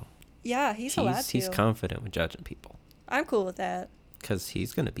 So yeah, he's allowed to. He's confident with judging people. I'm cool with that. Because he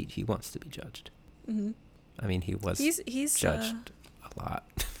wants to be judged. Mm-hmm. I mean, he was he's judged a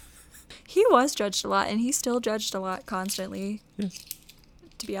lot. He was judged a lot, and he's still judged a lot constantly. Yeah.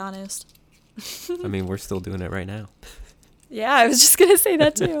 To be honest. I mean, we're still doing it right now. Yeah, I was just going to say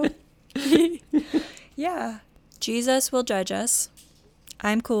that too. Yeah. Jesus will judge us.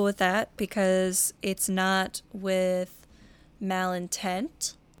 I'm cool with that because it's not with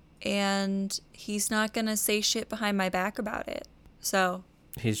malintent, and he's not going to say shit behind my back about it. So.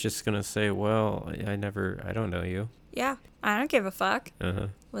 He's just going to say, well, I don't know you. Yeah, I don't give a fuck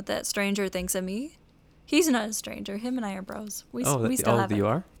what that stranger thinks of me. He's not a stranger. Him and I are bros. We still have you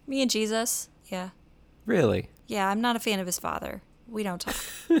are? Me and Jesus, yeah. Really? Yeah, I'm not a fan of his father. We don't talk.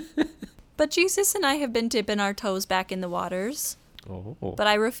 But Jesus and I have been dipping our toes back in the waters. Oh. But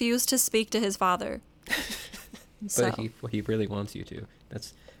I refuse to speak to his father. But he really wants you to.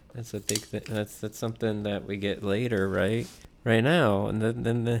 That's a big thing. That's something that we get later, right? Right now, and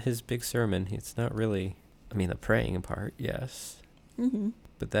then his big sermon. It's not really. I mean, the praying part, yes. Mm-hmm.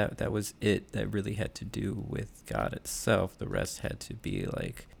 But that was it. That really had to do with God itself. The rest had to be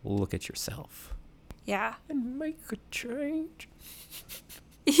like, look at yourself. Yeah. And make a change.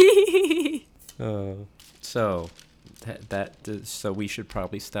 So we should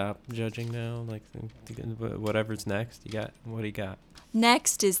probably stop judging now. Like, whatever's next. What do you got?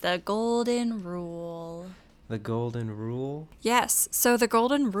 Next is the golden rule. The golden rule? Yes. So the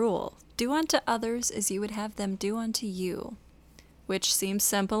golden rule. Do unto others as you would have them do unto you. Which seems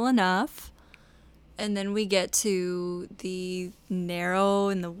simple enough. And then we get to the narrow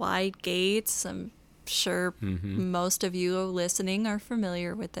and the wide gates. I'm sure most of you listening are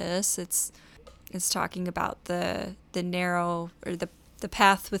familiar with this. It's talking about the narrow, or the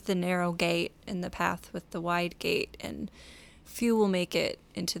path with the narrow gate and the path with the wide gate, and few will make it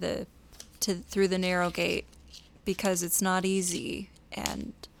through the narrow gate because it's not easy,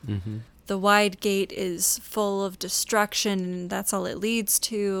 and the wide gate is full of destruction, and that's all it leads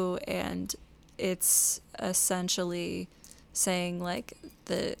to. And it's essentially saying like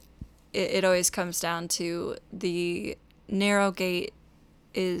it always comes down to the narrow gate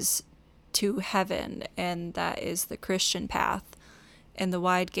is to heaven, and that is the Christian path, and the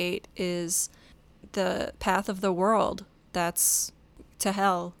wide gate is the path of the world. That's to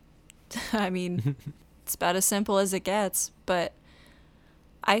hell. I mean, it's about as simple as it gets, but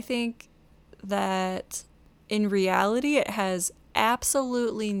I think that in reality it has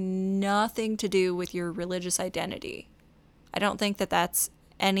absolutely nothing to do with your religious identity. I don't think that has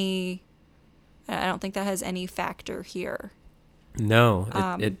any factor here.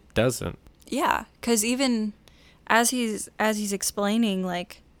 No, it doesn't. Yeah, because even as he's explaining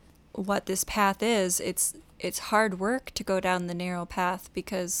like what this path is, it's hard work to go down the narrow path,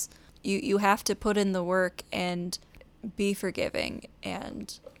 because you have to put in the work and be forgiving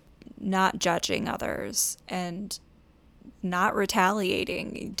and not judging others and not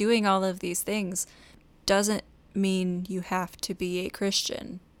retaliating. Doing all of these things doesn't mean you have to be a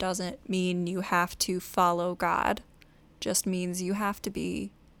Christian. doesn't mean you have to follow God. Just means you have to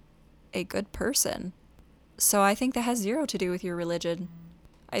be a good person. So I think that has zero to do with your religion.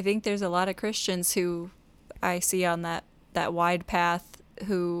 I think there's a lot of Christians who I see on that wide path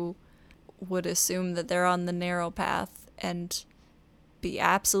who would assume that they're on the narrow path and be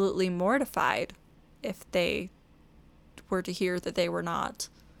absolutely mortified if they were to hear that they were not.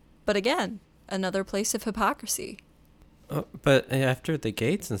 But again, another place of hypocrisy. But after the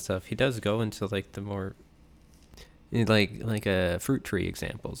gates and stuff, he does go into like the more like fruit tree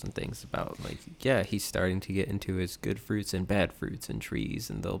examples and things about like, yeah, he's starting to get into his good fruits and bad fruits and trees,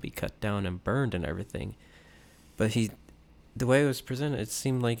 and they'll be cut down and burned and everything. But the way it was presented, it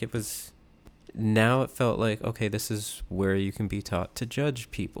seemed like it was, now it felt like, okay, this is where you can be taught to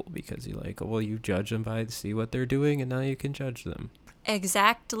judge people, because you're like, oh, well, you judge them by see what they're doing, and now you can judge them.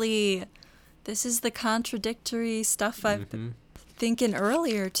 Exactly. This is the contradictory stuff I've been thinking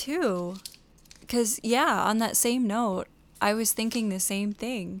earlier, too. Because, yeah, on that same note, I was thinking the same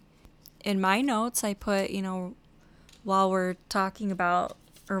thing. In my notes, I put, while talking about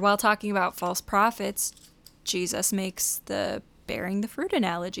false prophets, Jesus makes the bearing the fruit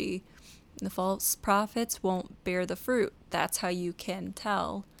analogy. The false prophets won't bear the fruit. That's how you can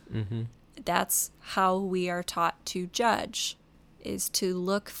tell. Mm-hmm. That's how we are taught to judge, is to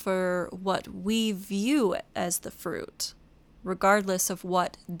look for what we view as the fruit, regardless of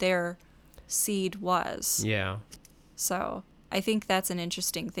what their seed was. Yeah. So I think that's an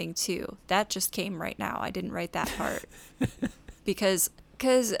interesting thing too. That just came right now. I didn't write that part. because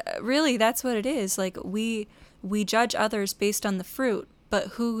really that's what it is. Like we judge others based on the fruit, but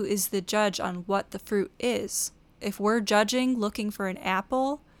who is the judge on what the fruit is? If we're judging looking for an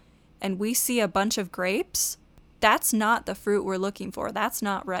apple and we see a bunch of grapes, that's not the fruit we're looking for. That's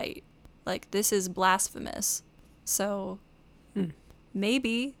not right. Like, this is blasphemous. So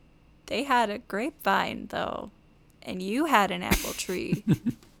maybe they had a grapevine, though, and you had an apple tree,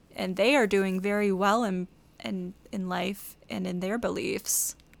 and they are doing very well in life and in their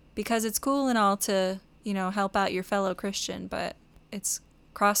beliefs, because it's cool and all to, help out your fellow Christian, but it's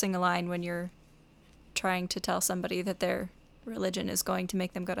crossing a line when you're trying to tell somebody that their religion is going to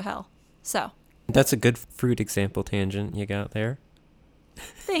make them go to hell. So that's a good fruit example tangent you got there.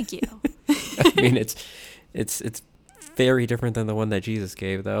 Thank you. I mean, it's very different than the one that Jesus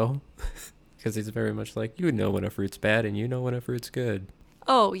gave, though, because he's very much like, you know when a fruit's bad and you know when a fruit's good.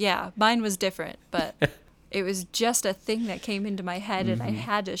 Oh, yeah. Mine was different, but it was just a thing that came into my head, and I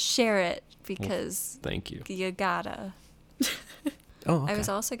had to share it because thank you. You gotta. Oh, okay. I was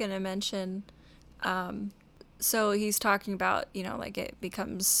also going to mention, so he's talking about, like it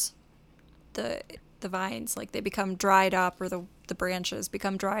becomes the vines, like they become dried up, or the branches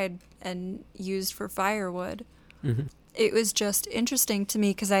become dried and used for firewood. Mm-hmm. It was just interesting to me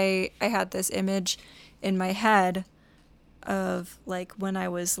because I had this image in my head of like when I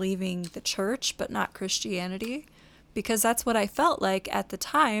was leaving the church but not Christianity, because that's what I felt like at the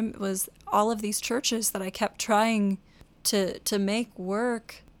time, was all of these churches that I kept trying to make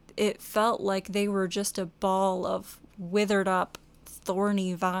work. It felt like they were just a ball of withered up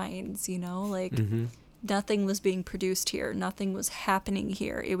thorny vines, like nothing was being produced here, nothing was happening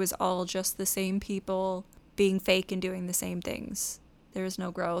here. It was all just the same people being fake and doing the same things. There was no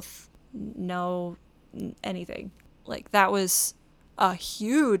growth, no anything. Like, that was a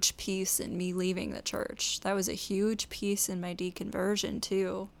huge piece in me leaving the church. That was a huge piece in my deconversion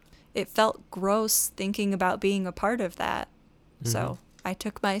too. It felt gross thinking about being a part of that. So I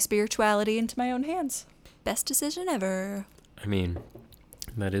took my spirituality into my own hands. Best decision ever. I mean,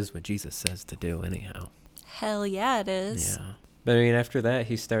 that is what Jesus says to do anyhow. Hell yeah, it is. Yeah. But I mean, after that,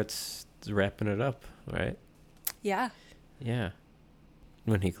 he starts wrapping it up, right? Yeah. Yeah.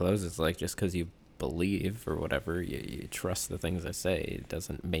 When he closes, like, just because you believe or whatever, you trust the things I say, it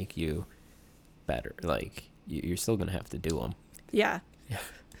doesn't make you better. Like, you're still going to have to do them. Yeah.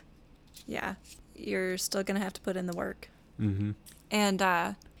 Yeah. You're still going to have to put in the work. Mm-hmm. And,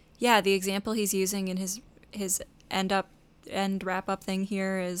 the example he's using in his end wrap up thing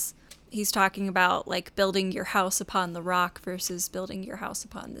here is he's talking about like building your house upon the rock versus building your house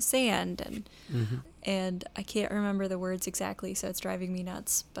upon the sand, and I can't remember the words exactly, so it's driving me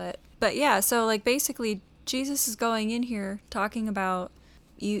nuts. But yeah, so like basically Jesus is going in here talking about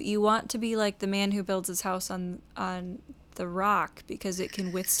you want to be like the man who builds his house on the rock because it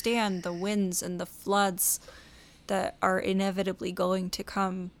can withstand the winds and the floods that are inevitably going to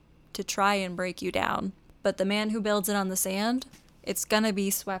come to try and break you down. But the man who builds it on the sand, it's going to be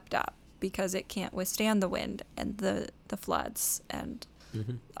swept up because it can't withstand the wind and the floods and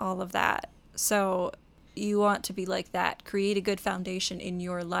all of that. So you want to be like that. Create a good foundation in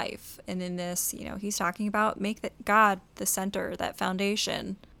your life. And in this, he's talking about make God the center, that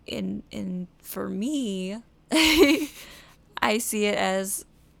foundation. In for me, I see it as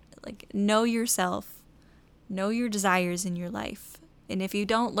like know yourself, know your desires in your life. And if you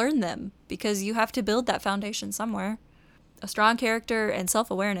don't, learn them, because you have to build that foundation somewhere. A strong character and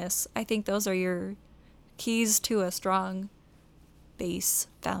self-awareness, I think those are your keys to a strong base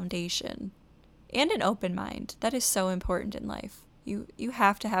foundation. And an open mind. That is so important in life. You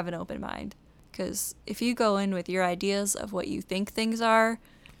have to have an open mind, because if you go in with your ideas of what you think things are,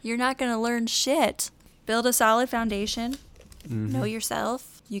 you're not going to learn shit. Build a solid foundation. Mm-hmm. Know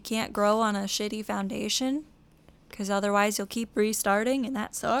yourself. You can't grow on a shitty foundation, because otherwise you'll keep restarting, and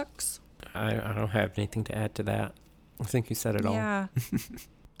that sucks. I don't have anything to add to that. I think you said it all. Yeah.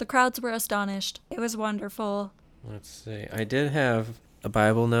 The crowds were astonished. It was wonderful. Let's see. I did have a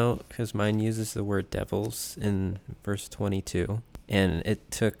Bible note, because mine uses the word devils in verse 22. And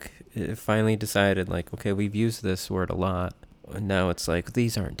it finally decided, like, okay, we've used this word a lot. And now it's like,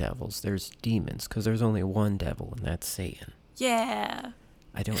 these aren't devils, there's demons, because there's only one devil, and that's Satan. Yeah.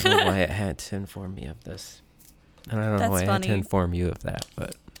 I don't know why it had to inform me of this. And I don't know why I had to inform you of that,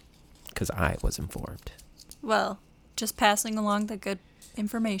 but because I was informed. Well, just passing along the good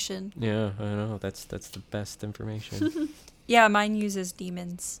information. Yeah, I know. That's the best information. Yeah, mine uses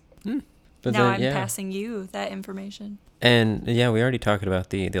demons. But now I'm passing you that information. And yeah, we already talked about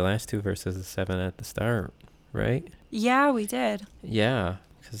the last two verses of 7 at the start, right? Yeah, we did. Yeah,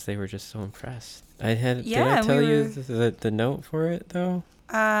 because they were just so impressed. Did I tell you the note for it, though?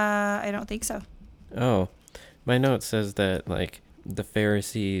 I don't think so. Oh, my note says that, like, the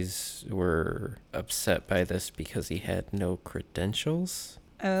Pharisees were upset by this because he had no credentials.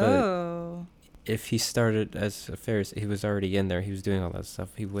 Oh. But if he started as a Pharisee, he was already in there, he was doing all that stuff,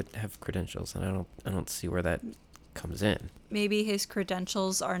 he would have credentials, and I don't see where that comes in. Maybe his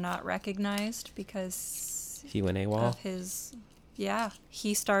credentials are not recognized because he went AWOL? Of his... Yeah,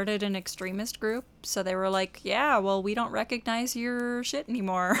 he started an extremist group, so they were like, yeah, well, we don't recognize your shit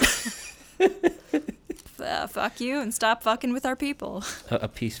anymore. Fuck you and stop fucking with our people. A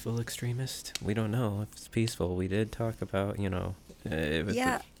peaceful extremist? We don't know if it's peaceful. We did talk about,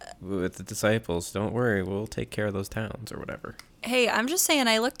 with the disciples, don't worry, we'll take care of those towns or whatever. Hey, I'm just saying,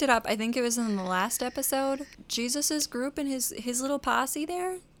 I looked it up. I think it was in the last episode. Jesus's group and his little posse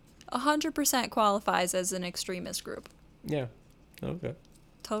there 100% qualifies as an extremist group. Yeah. Okay.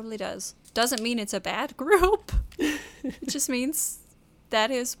 Totally does. Doesn't mean it's a bad group. It just means that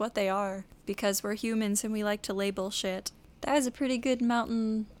is what they are, because we're humans and we like to label shit. That was a pretty good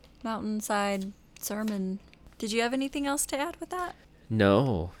mountainside sermon. Did you have anything else to add with that?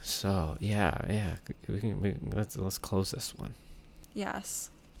 No. So, yeah. Let's close this one.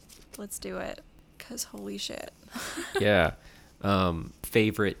 Yes. Let's do it. 'Cause holy shit. Yeah.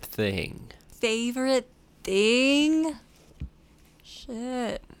 Favorite thing? Favorite thing?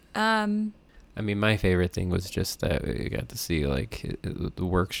 Shit. I mean, my favorite thing was just that we got to see, like, the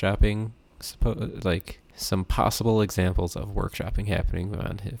workshopping, like, some possible examples of workshopping happening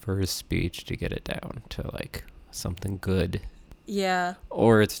for his speech to get it down to, like, something good. Yeah.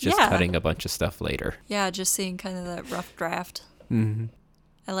 Or it's just cutting a bunch of stuff later. Yeah, just seeing kind of that rough draft. Mm-hmm.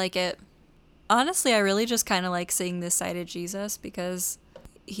 I like it. Honestly, I really just kind of like seeing this side of Jesus, because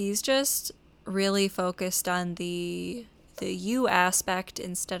he's just really focused on the you aspect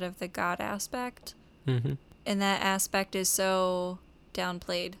instead of the God aspect. Mm-hmm. And that aspect is so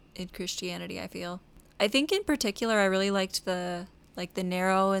downplayed in Christianity, I feel. I think in particular I really liked the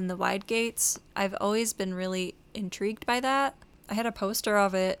narrow and the wide gates. I've always been really intrigued by that. I had a poster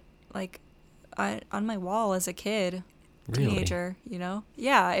of it on my wall as a kid. Really? Teenager,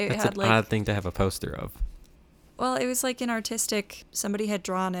 Yeah, That's had an odd thing to have a poster of. Well, it was like an artistic, somebody had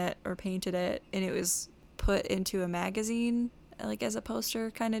drawn it or painted it, and it was put into a magazine, like as a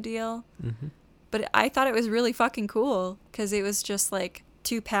poster kind of deal. Mm-hmm. But I thought it was really fucking cool, because it was just like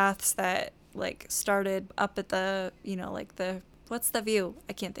two paths that like started up at the, what's the view?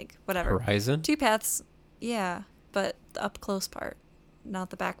 I can't think. Whatever. Horizon? Two paths. Yeah, but the up close part, not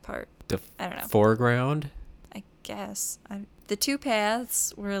the back part. I don't know. Foreground? I guess. The two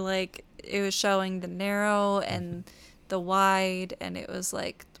paths were like, it was showing the narrow and the wide, and it was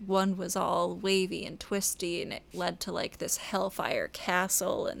like one was all wavy and twisty, and it led to like this hellfire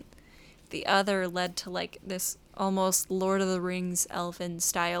castle, and the other led to like this almost Lord of the Rings elfin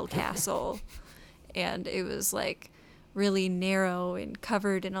style castle. And it was like really narrow and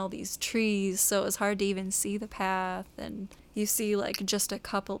covered in all these trees, so it was hard to even see the path, and you see like just a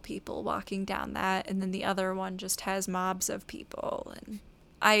couple people walking down that, and then the other one just has mobs of people. And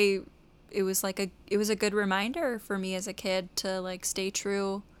I it was a good reminder for me as a kid to like stay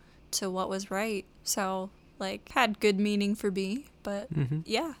true to what was right. So like had good meaning for me. But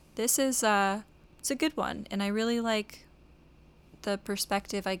yeah, this is it's a good one, and I really like the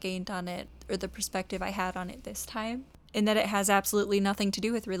perspective I gained on it, or the perspective I had on it this time, in that it has absolutely nothing to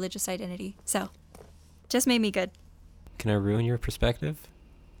do with religious identity. So just made me good. Can I ruin your perspective?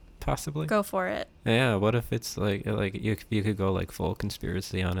 Possibly. Go for it. Yeah, what if it's like you could go like full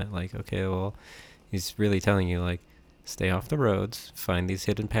conspiracy on it, like, okay, well, he's really telling you like, stay off the roads, find these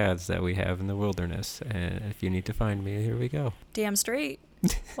hidden paths that we have in the wilderness, and if you need to find me, here we go. Damn straight.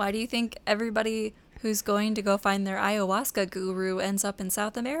 Why do you think everybody who's going to go find their ayahuasca guru ends up in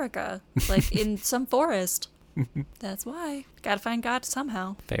South America, like in some forest? That's why. Gotta find God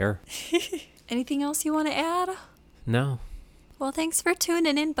somehow. Fair. Anything else you want to add? No. Well, thanks for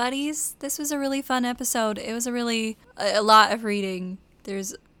tuning in, buddies. This was a really fun episode. It was a lot of reading.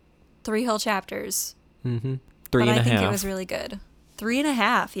 There's 3 whole chapters. 3.5. But I think it was really good.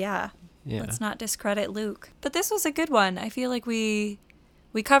 3.5, yeah. Yeah. Let's not discredit Luke. But this was a good one. I feel like we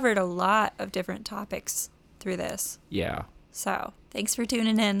covered a lot of different topics through this. Yeah. So, thanks for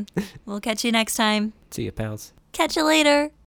tuning in. We'll catch you next time. See you, pals. Catch you later.